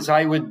do is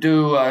I would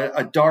do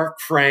a dark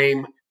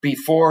frame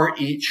before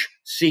each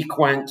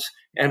sequence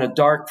and a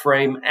dark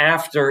frame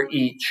after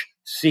each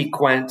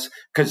sequence,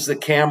 because the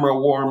camera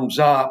warms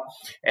up,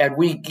 and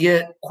we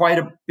get quite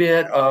a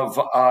bit of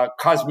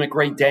cosmic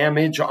ray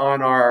damage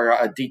on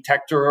our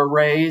detector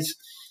arrays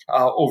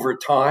over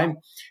time.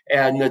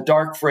 And the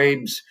dark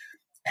frames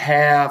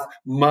have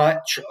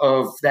much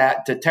of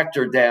that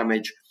detector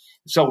damage.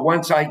 So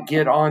once I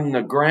get on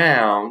the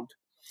ground,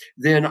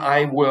 then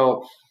I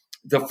will,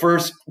 the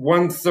first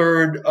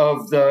 1/3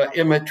 of the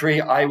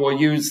imagery, I will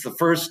use the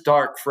first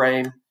dark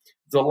frame.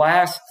 The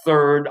last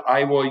third,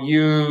 I will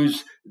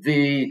use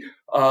the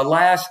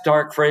last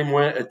dark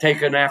frame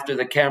taken after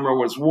the camera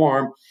was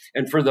warm.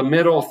 And for the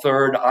middle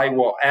third, I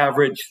will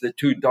average the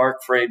 2 dark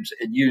frames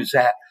and use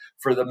that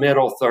for the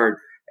middle third.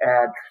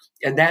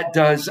 And that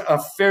does a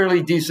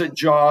fairly decent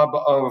job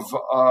of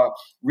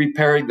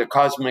repairing the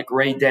cosmic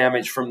ray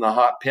damage from the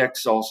hot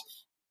pixels.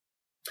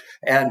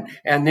 And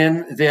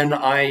then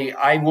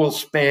I will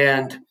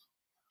spend,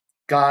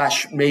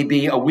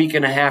 maybe a week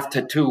and a half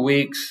to 2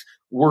 weeks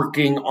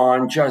working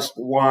on just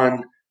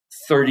one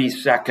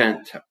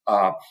 30-second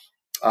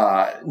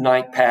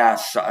night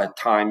pass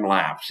time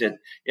lapse.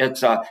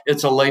 It's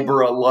a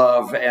labor of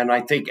love, and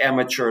I think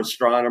amateur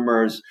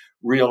astronomers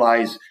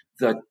realize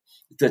the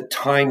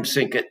time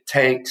sink it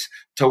takes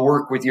to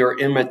work with your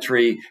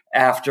imagery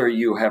after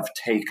you have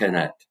taken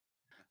it.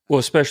 Well,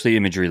 especially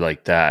imagery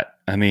like that.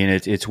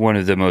 It's one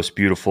of the most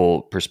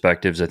beautiful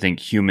perspectives I think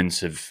humans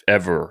have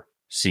ever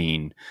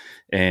seen.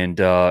 And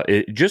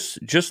it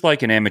just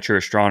like an amateur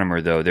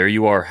astronomer, though, there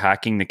you are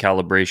hacking the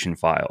calibration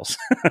files.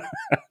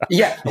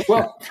 Yeah.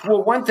 Well,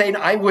 one thing,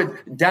 I would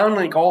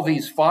downlink all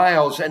these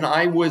files, and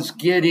I was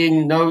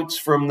getting notes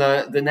from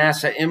the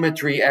NASA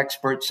imagery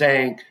expert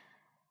saying,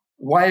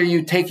 "Why are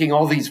you taking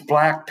all these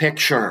black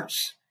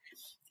pictures?"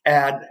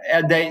 And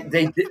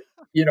they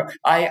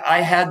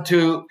I had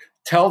to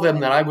tell them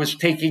that I was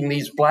taking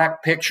these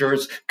black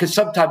pictures because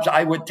sometimes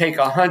I would take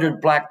 100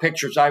 black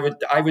pictures. I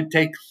would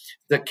take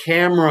the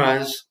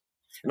cameras,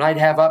 and I'd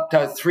have up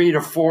to 3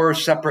 to 4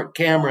 separate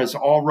cameras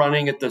all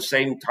running at the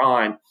same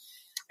time.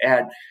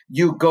 And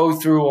you go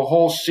through a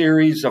whole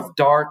series of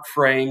dark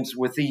frames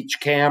with each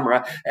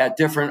camera at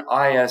different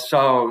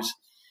ISOs.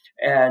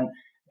 And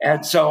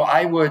so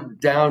I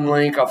would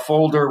downlink a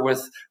folder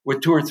with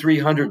 200 or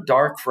 300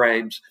 dark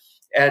frames.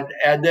 And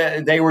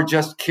they were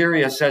just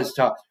curious as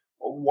to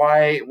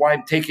why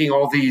I'm taking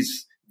all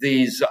these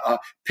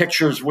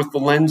pictures with the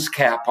lens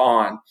cap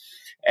on.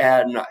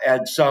 And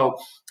so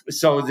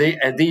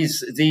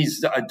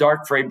these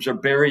dark frames are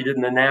buried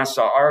in the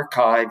NASA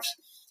archives.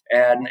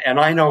 And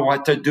I know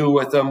what to do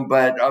with them,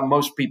 but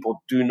most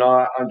people do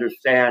not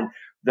understand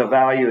the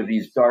value of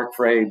these dark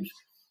frames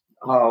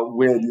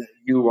when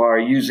you are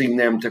using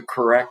them to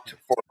correct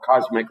for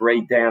cosmic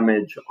ray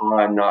damage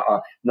on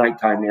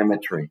nighttime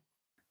imagery.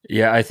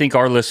 Yeah, I think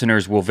our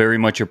listeners will very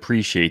much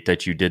appreciate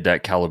that you did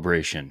that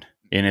calibration.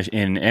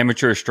 in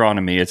amateur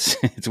astronomy, it's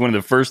it's one of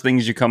the first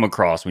things you come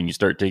across when you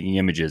start taking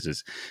images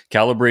is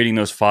calibrating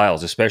those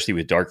files, especially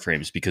with dark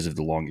frames because of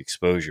the long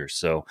exposure.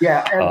 So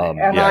Yeah,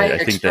 and I I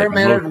think that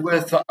experimented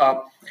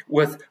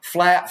with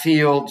flat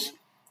fields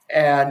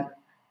and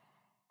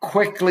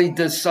quickly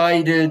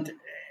decided,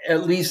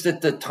 at least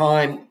at the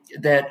time,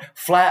 that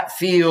flat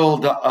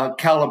field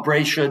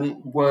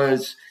calibration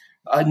was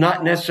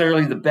not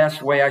necessarily the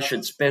best way I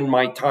should spend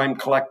my time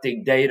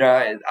collecting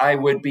data. I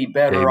would be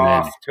better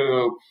Amen. off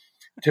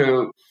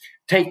to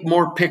take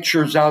more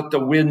pictures out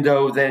the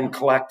window than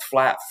collect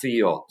flat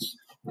fields.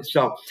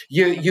 So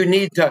you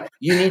need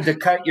to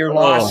cut your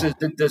losses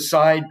to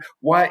decide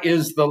what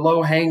is the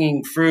low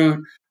hanging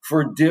fruit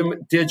for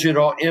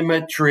digital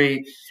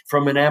imagery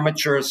from an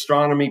amateur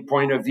astronomy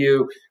point of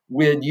view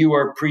when you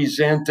are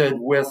presented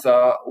with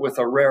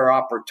a rare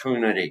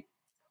opportunity.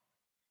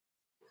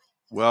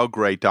 Well,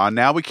 great, Don.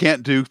 Now we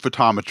can't do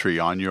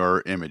photometry on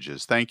your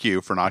images. Thank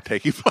you for not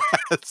taking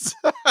flats.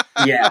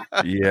 Yeah.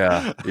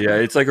 Yeah.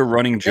 It's like a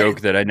running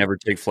joke that I never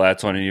take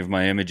flats on any of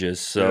my images.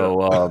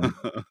 So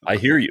I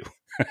hear you.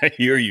 I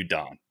hear you,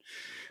 Don.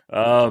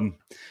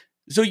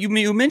 So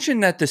you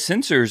mentioned that the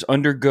sensors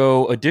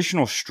undergo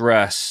additional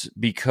stress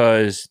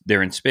because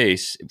they're in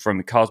space from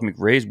the cosmic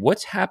rays.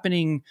 What's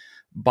happening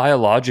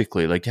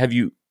biologically? Like,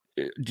 do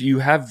you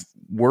have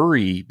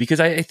worry? Because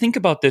I think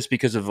about this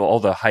because of all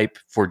the hype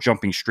for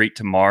jumping straight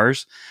to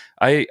Mars.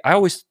 I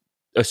always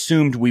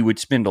assumed we would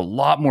spend a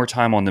lot more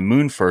time on the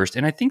moon first,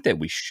 and I think that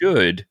we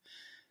should,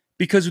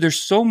 because there's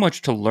so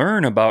much to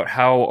learn about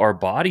how our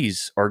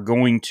bodies are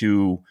going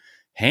to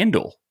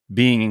handle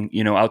being,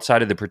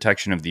 outside of the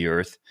protection of the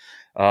Earth,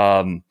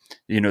 the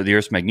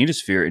Earth's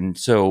magnetosphere. And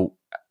so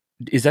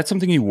is that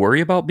something you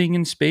worry about being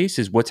in space?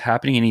 Is what's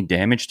happening any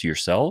damage to your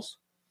cells?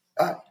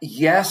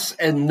 Yes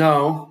and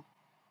no.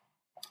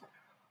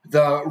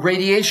 The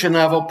radiation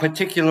level,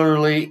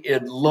 particularly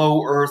in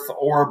low Earth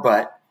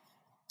orbit,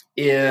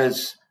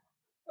 is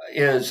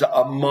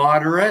a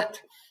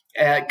moderate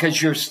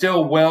because you're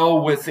still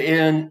well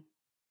within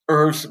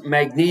Earth's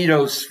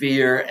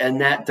magnetosphere, and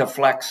that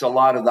deflects a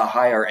lot of the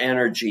higher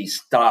energy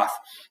stuff.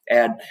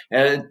 And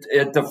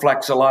it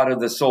deflects a lot of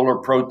the solar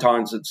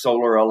protons and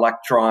solar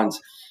electrons.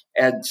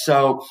 And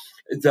so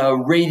the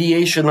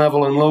radiation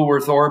level in low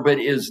Earth orbit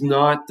is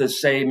not the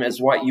same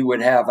as what you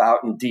would have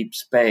out in deep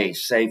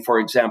space, say, for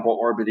example,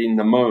 orbiting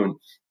the moon.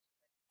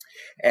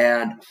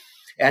 And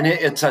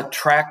it's a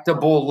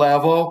tractable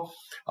level.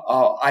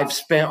 I've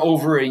spent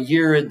over a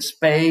year in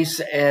space,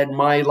 and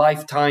my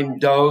lifetime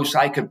dose,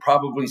 I could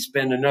probably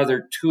spend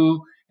another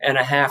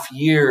 2.5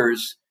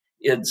 years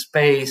in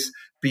space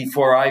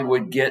before I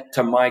would get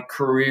to my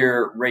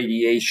career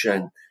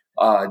radiation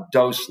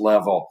dose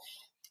level.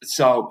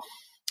 So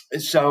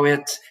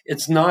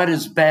it's not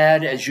as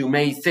bad as you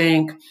may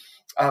think.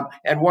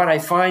 And what I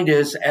find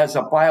is, as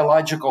a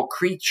biological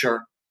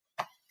creature,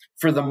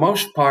 for the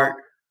most part,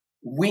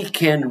 we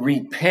can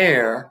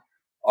repair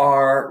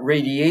our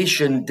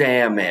radiation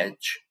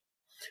damage.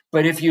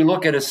 But if you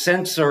look at a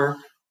sensor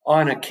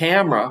on a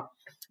camera,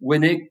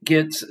 when it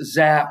gets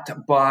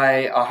zapped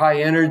by a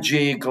high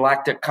energy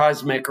galactic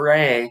cosmic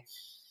ray,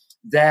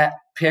 that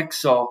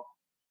pixel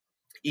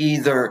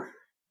either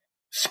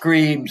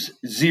screams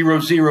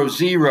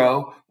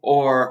 000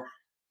 or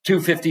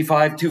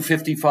 255,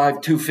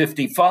 255,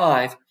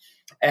 255,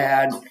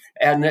 and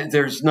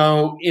there's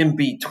no in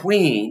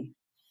between.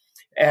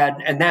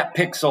 And that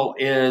pixel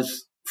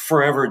is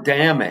forever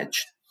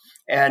damaged.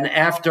 And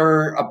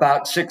after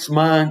about 6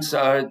 months,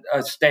 a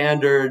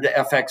standard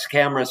FX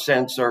camera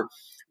sensor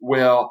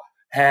will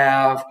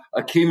have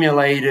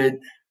accumulated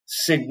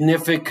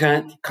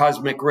significant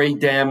cosmic ray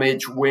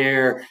damage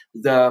where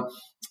the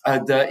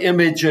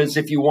images,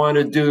 if you want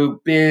to do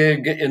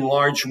big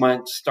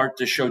enlargements, start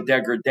to show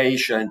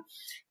degradation.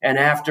 And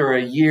after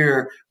a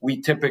year,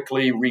 we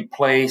typically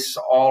replace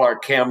all our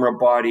camera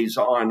bodies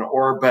on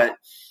orbit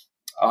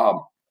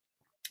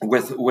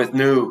with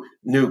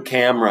new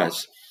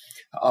cameras.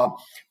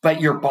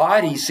 But your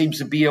body seems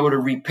to be able to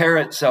repair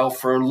itself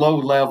for low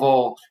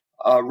level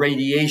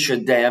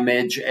radiation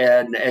damage,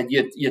 and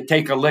you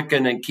take a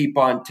licking and keep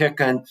on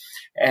ticking,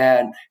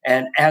 and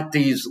at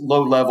these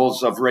low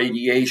levels of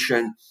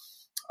radiation.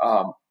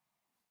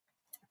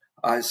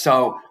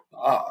 So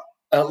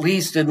at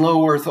least in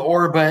low Earth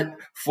orbit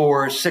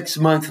for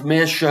 6-month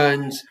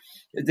missions,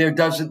 there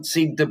doesn't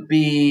seem to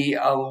be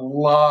a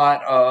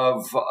lot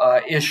of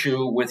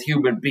issue with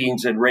human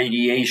beings and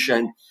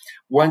radiation.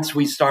 Once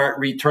we start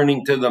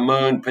returning to the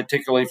moon,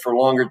 particularly for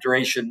longer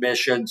duration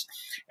missions,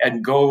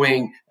 and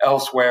going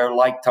elsewhere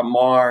like to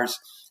Mars,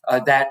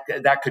 that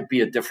could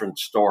be a different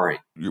story.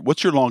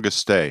 What's your longest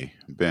stay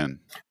been?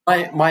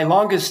 My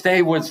longest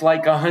stay was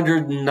like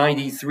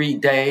 193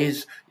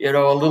 days, a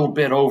little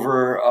bit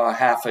over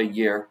half a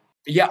year.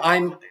 Yeah,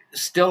 I'm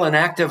still an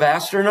active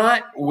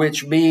astronaut,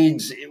 which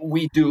means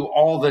we do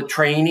all the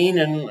training.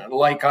 And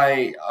like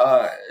I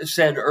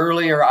said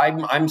earlier,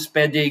 I'm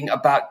spending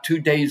about 2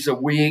 days a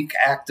week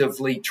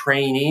actively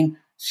training.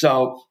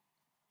 So,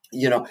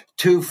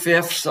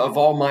 2/5 of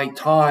all my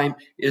time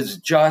is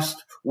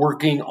just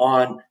working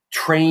on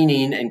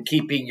training and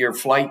keeping your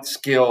flight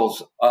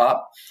skills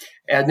up.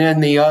 And then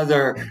the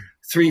other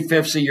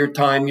 3/5 of your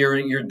time,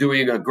 you're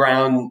doing a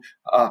ground,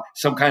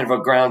 some kind of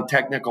a ground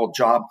technical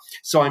job.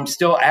 So I'm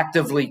still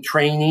actively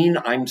training.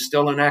 I'm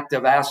still an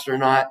active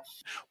astronaut.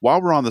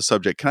 While we're on the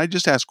subject, can I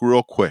just ask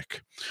real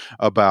quick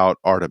about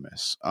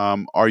Artemis?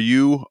 Are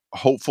you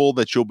hopeful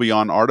that you'll be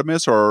on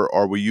Artemis, or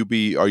will you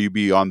be? Are you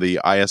be on the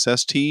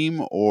ISS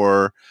team,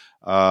 or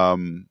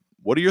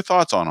what are your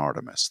thoughts on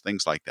Artemis?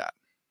 Things like that.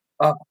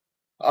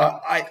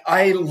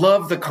 I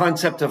love the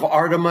concept of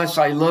Artemis.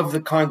 I love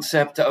the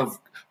concept of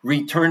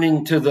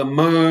returning to the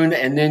moon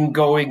and then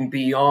going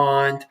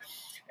beyond.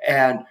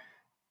 And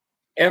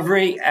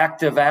every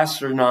active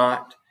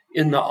astronaut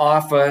in the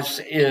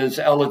office is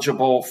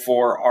eligible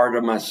for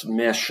Artemis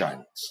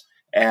missions.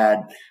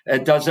 And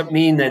it doesn't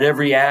mean that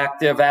every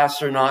active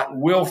astronaut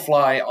will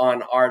fly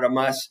on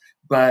Artemis,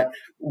 but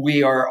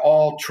we are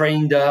all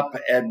trained up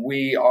and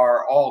we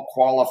are all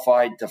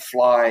qualified to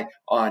fly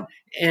on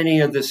any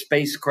of the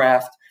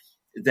spacecraft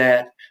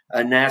that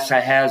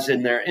NASA has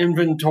in their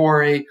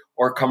inventory,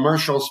 or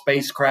commercial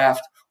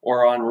spacecraft,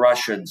 or on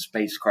Russian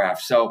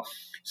spacecraft. So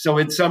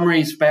in some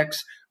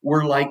respects,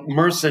 we're like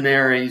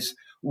mercenaries.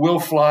 We'll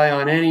fly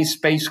on any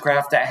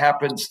spacecraft that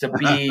happens to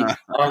be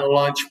on a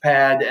launch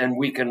pad, and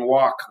we can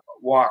walk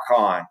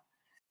on.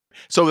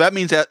 So that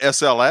means at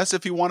SLS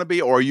if you want to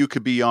be, or you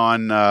could be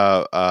on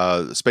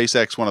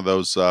SpaceX, one of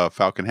those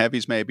Falcon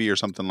Heavies maybe, or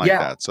something like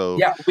that. So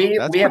we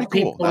have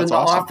people cool. in the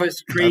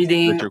office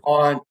training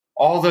on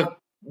all the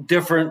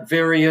different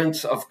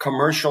variants of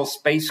commercial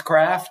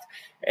spacecraft.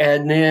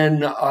 And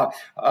then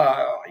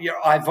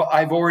I've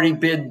already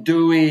been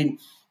doing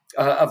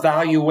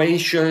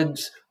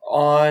evaluations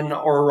on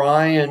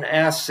Orion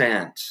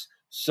ascents.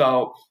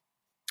 So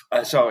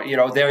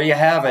there you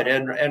have it.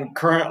 And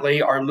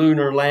currently our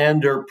lunar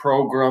lander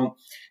program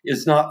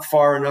is not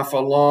far enough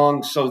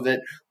along so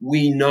that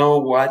we know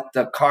what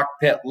the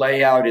cockpit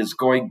layout is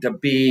going to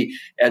be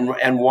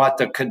and what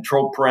the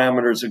control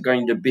parameters are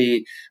going to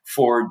be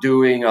for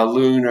doing a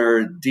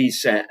lunar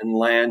descent and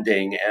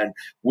landing. And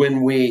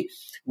when we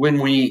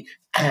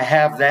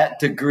have that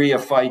degree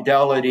of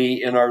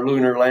fidelity in our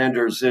lunar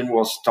landers, then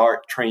we'll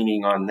start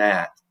training on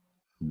that.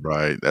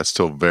 Right. That's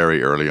still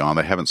very early on.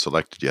 They haven't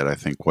selected yet, I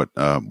think, what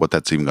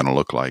that's even going to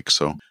look like.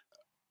 So,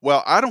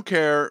 well, I don't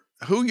care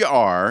who you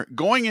are,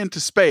 going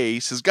into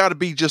space has got to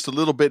be just a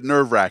little bit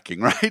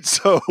nerve-wracking, right?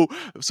 So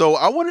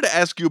I wanted to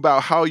ask you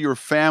about how your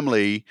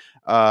family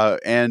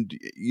and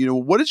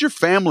what does your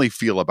family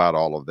feel about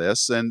all of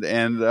this, and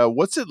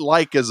what's it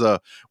like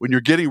when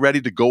you're getting ready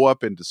to go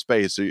up into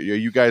space? Are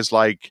you guys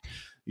like,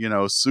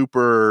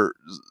 super,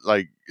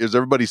 like, is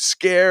everybody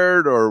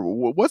scared, or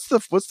what's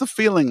the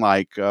feeling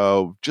like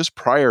just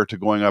prior to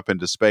going up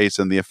into space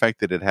and the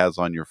effect that it has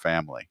on your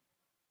family?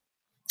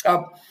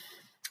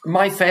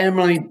 My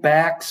family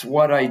backs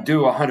what I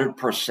do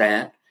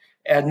 100%,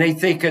 and they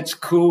think it's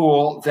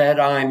cool that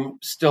I'm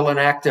still an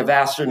active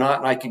astronaut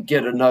and I could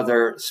get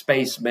another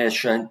space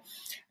mission.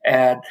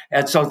 And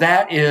so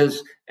that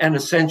is an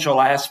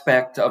essential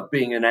aspect of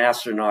being an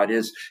astronaut,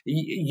 is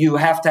you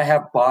have to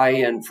have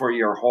buy-in for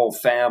your whole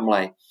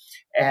family.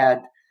 And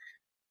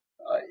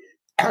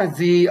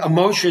the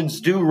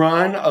emotions do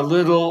run a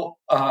little,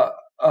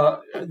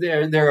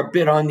 they're a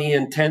bit on the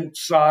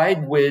intense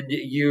side when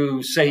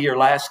you say your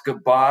last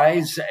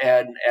goodbyes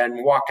and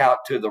walk out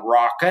to the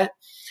rocket.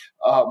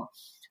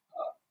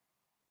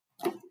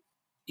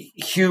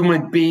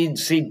 Human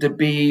beings seem to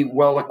be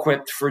well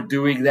equipped for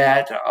doing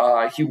that.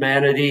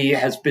 Humanity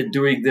has been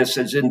doing this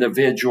as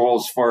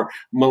individuals for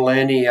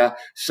millennia.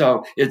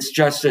 So it's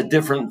just a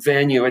different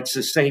venue. It's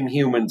the same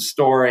human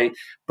story,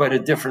 but a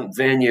different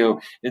venue.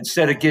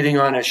 Instead of getting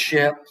on a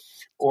ship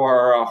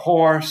or a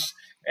horse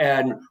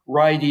and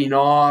riding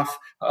off,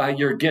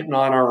 you're getting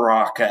on a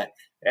rocket.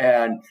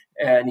 And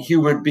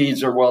human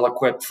beings are well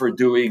equipped for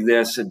doing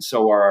this, and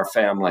so are our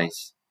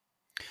families.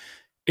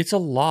 It's a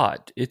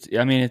lot.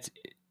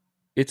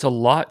 It's a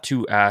lot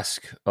to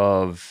ask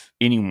of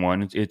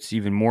anyone. It's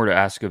even more to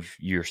ask of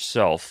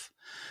yourself.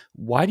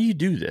 Why do you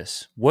do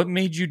this? What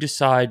made you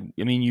decide?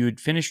 I mean, you had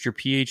finished your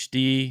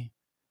PhD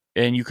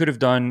and you could have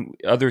done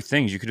other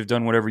things. You could have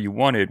done whatever you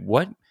wanted.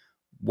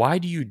 Why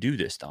do you do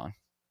this, Don?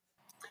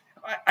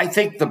 I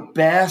think the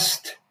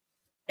best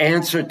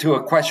answer to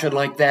a question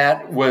like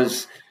that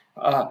was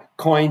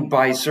coined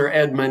by Sir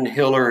Edmund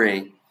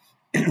Hillary,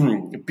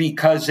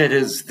 because it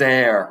is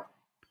there.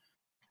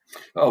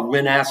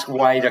 When asked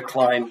why to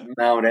climb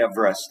Mount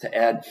Everest,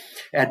 and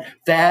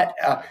that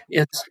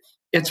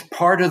it's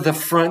part of the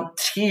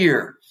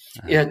frontier.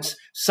 It's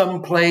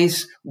some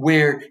place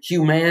where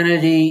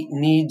humanity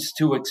needs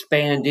to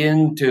expand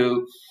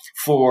into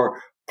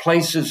for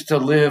places to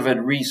live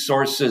and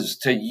resources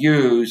to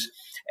use.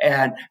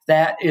 And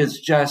that is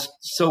just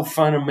so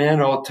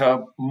fundamental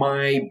to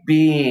my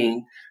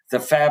being, the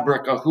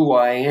fabric of who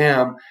I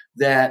am,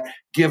 that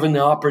given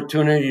the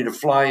opportunity to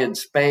fly in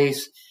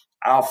space,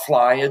 I'll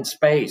fly in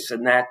space.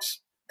 And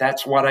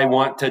that's what I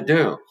want to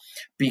do,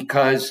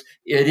 because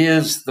it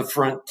is the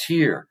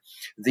frontier.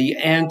 The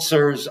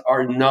answers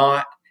are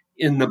not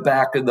in the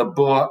back of the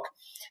book,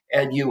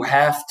 and you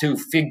have to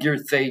figure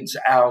things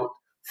out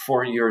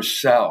for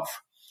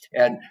yourself.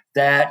 And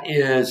that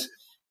is,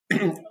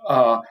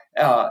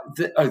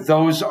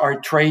 those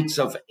are traits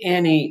of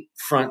any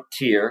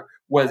frontier,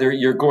 whether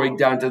you're going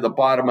down to the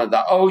bottom of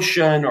the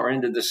ocean or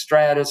into the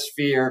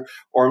stratosphere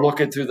or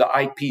looking through the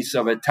eyepiece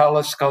of a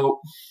telescope.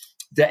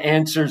 The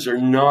answers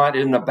are not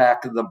in the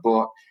back of the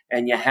book,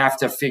 and you have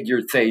to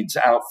figure things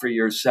out for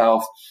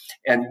yourself.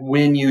 And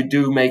when you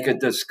do make a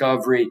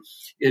discovery,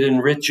 it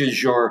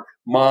enriches your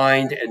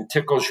mind and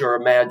tickles your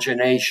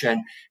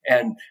imagination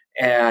and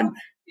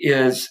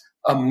is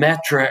a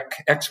metric.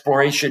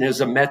 Exploration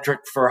is a metric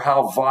for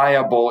how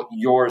viable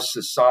your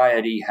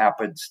society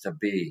happens to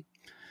be.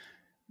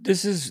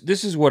 This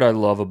is what I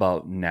love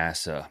about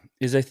NASA,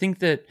 is I think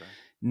that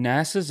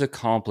NASA's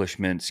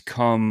accomplishments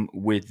come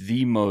with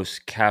the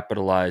most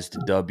capitalized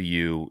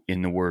W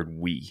in the word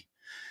we.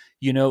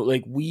 You know,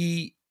 like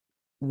we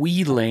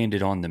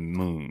landed on the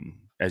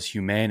moon as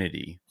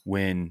humanity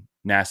when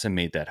NASA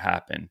made that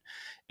happen.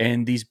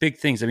 And these big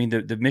things, I mean,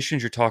 the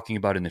missions you're talking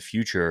about in the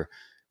future,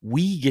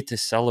 we get to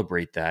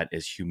celebrate that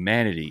as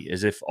humanity,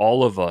 as if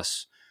all of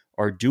us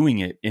are doing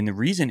it. And the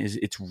reason is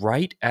it's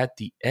right at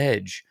the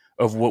edge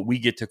of what we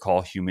get to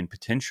call human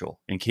potential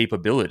and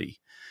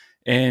capability.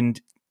 And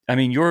I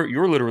mean,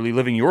 you're literally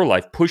living your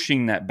life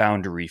pushing that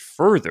boundary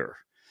further.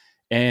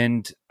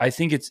 And I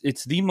think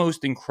it's the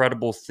most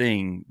incredible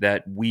thing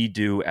that we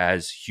do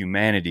as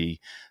humanity.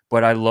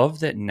 But I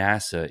love that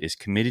NASA is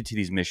committed to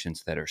these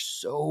missions that are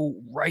so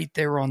right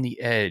there on the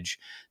edge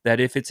that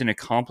if it's an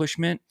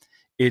accomplishment,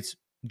 it's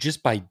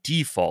just by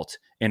default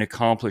an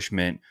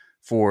accomplishment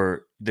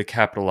for the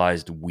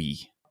capitalized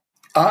we.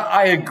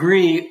 I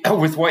agree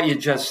with what you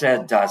just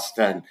said,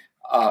 Dustin.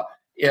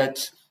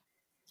 It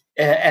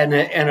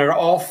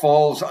all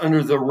falls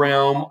under the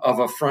realm of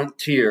a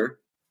frontier.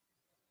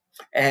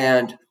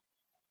 And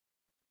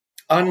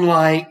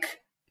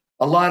unlike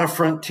a lot of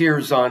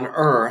frontiers on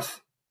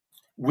Earth,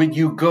 when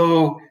you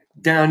go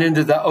down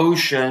into the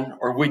ocean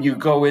or when you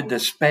go into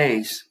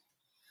space,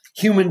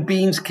 human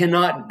beings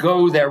cannot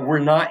go there. We're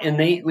not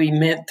innately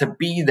meant to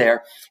be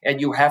there.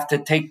 And you have to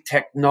take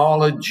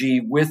technology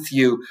with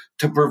you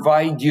to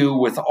provide you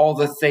with all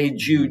the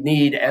things you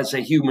need as a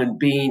human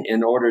being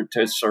in order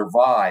to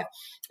survive.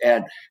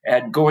 And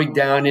going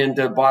down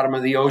into the bottom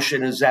of the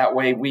ocean is that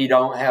way. We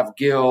don't have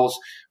gills.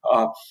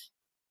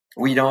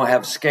 We don't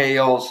have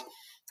scales.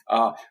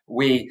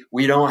 We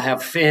don't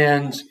have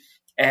fins.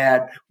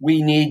 And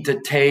we need to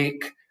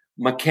take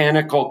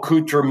mechanical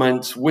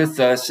accoutrements with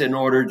us in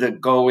order to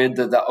go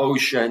into the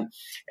ocean.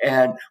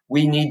 And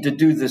we need to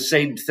do the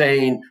same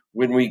thing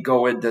when we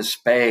go into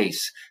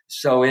space.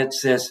 So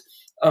it's this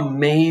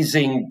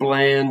amazing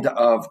blend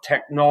of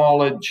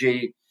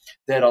technology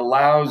that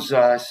allows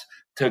us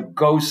to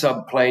go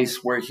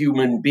someplace where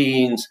human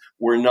beings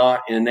were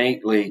not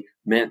innately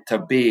meant to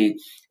be.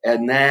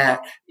 And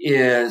that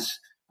is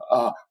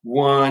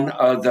one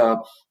of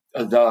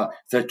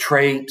the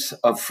traits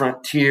of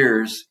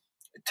frontiers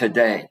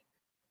today.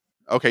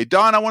 Okay,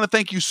 Don, I want to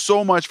thank you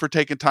so much for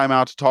taking time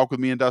out to talk with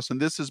me and Dustin.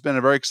 This has been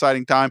a very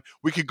exciting time.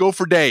 We could go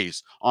for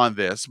days on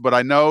this, but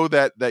I know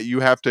that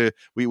you have to,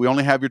 we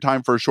only have your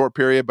time for a short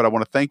period, but I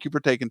want to thank you for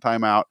taking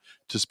time out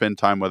to spend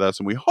time with us.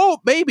 And we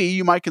hope maybe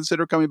you might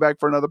consider coming back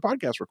for another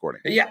podcast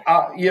recording. Yeah,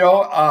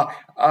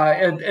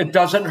 it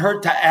doesn't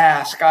hurt to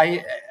ask.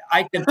 I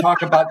can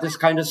talk about this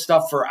kind of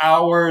stuff for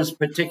hours,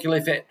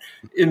 particularly if it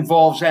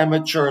involves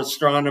amateur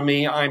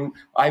astronomy.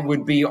 I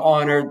would be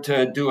honored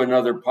to do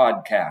another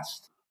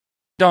podcast.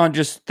 Don,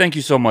 just thank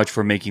you so much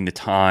for making the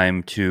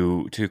time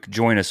to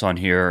join us on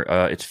here.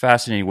 It's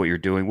fascinating what you're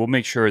doing. We'll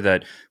make sure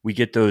that we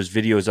get those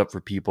videos up for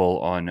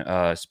people on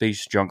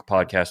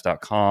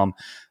spacejunkpodcast.com.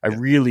 I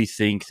really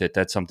think that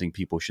that's something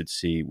people should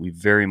see. We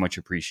very much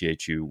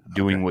appreciate you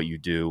doing what you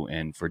do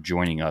and for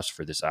joining us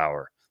for this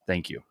hour.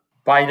 Thank you.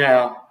 Bye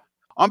now.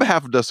 On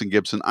behalf of Dustin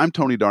Gibson, I'm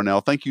Tony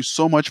Darnell. Thank you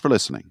so much for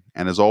listening.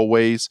 And as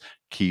always,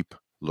 keep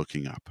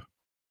looking up.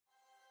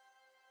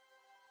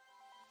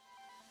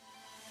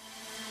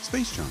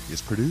 Space Junk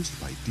is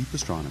produced by Deep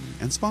Astronomy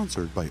and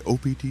sponsored by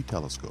OPT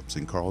Telescopes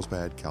in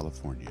Carlsbad,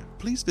 California.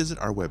 Please visit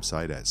our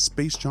website at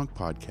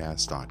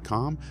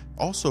spacejunkpodcast.com.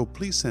 Also,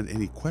 please send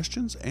any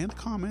questions and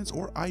comments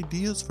or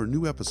ideas for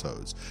new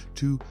episodes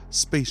to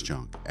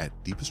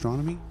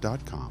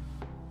spacejunk@deepastronomy.com.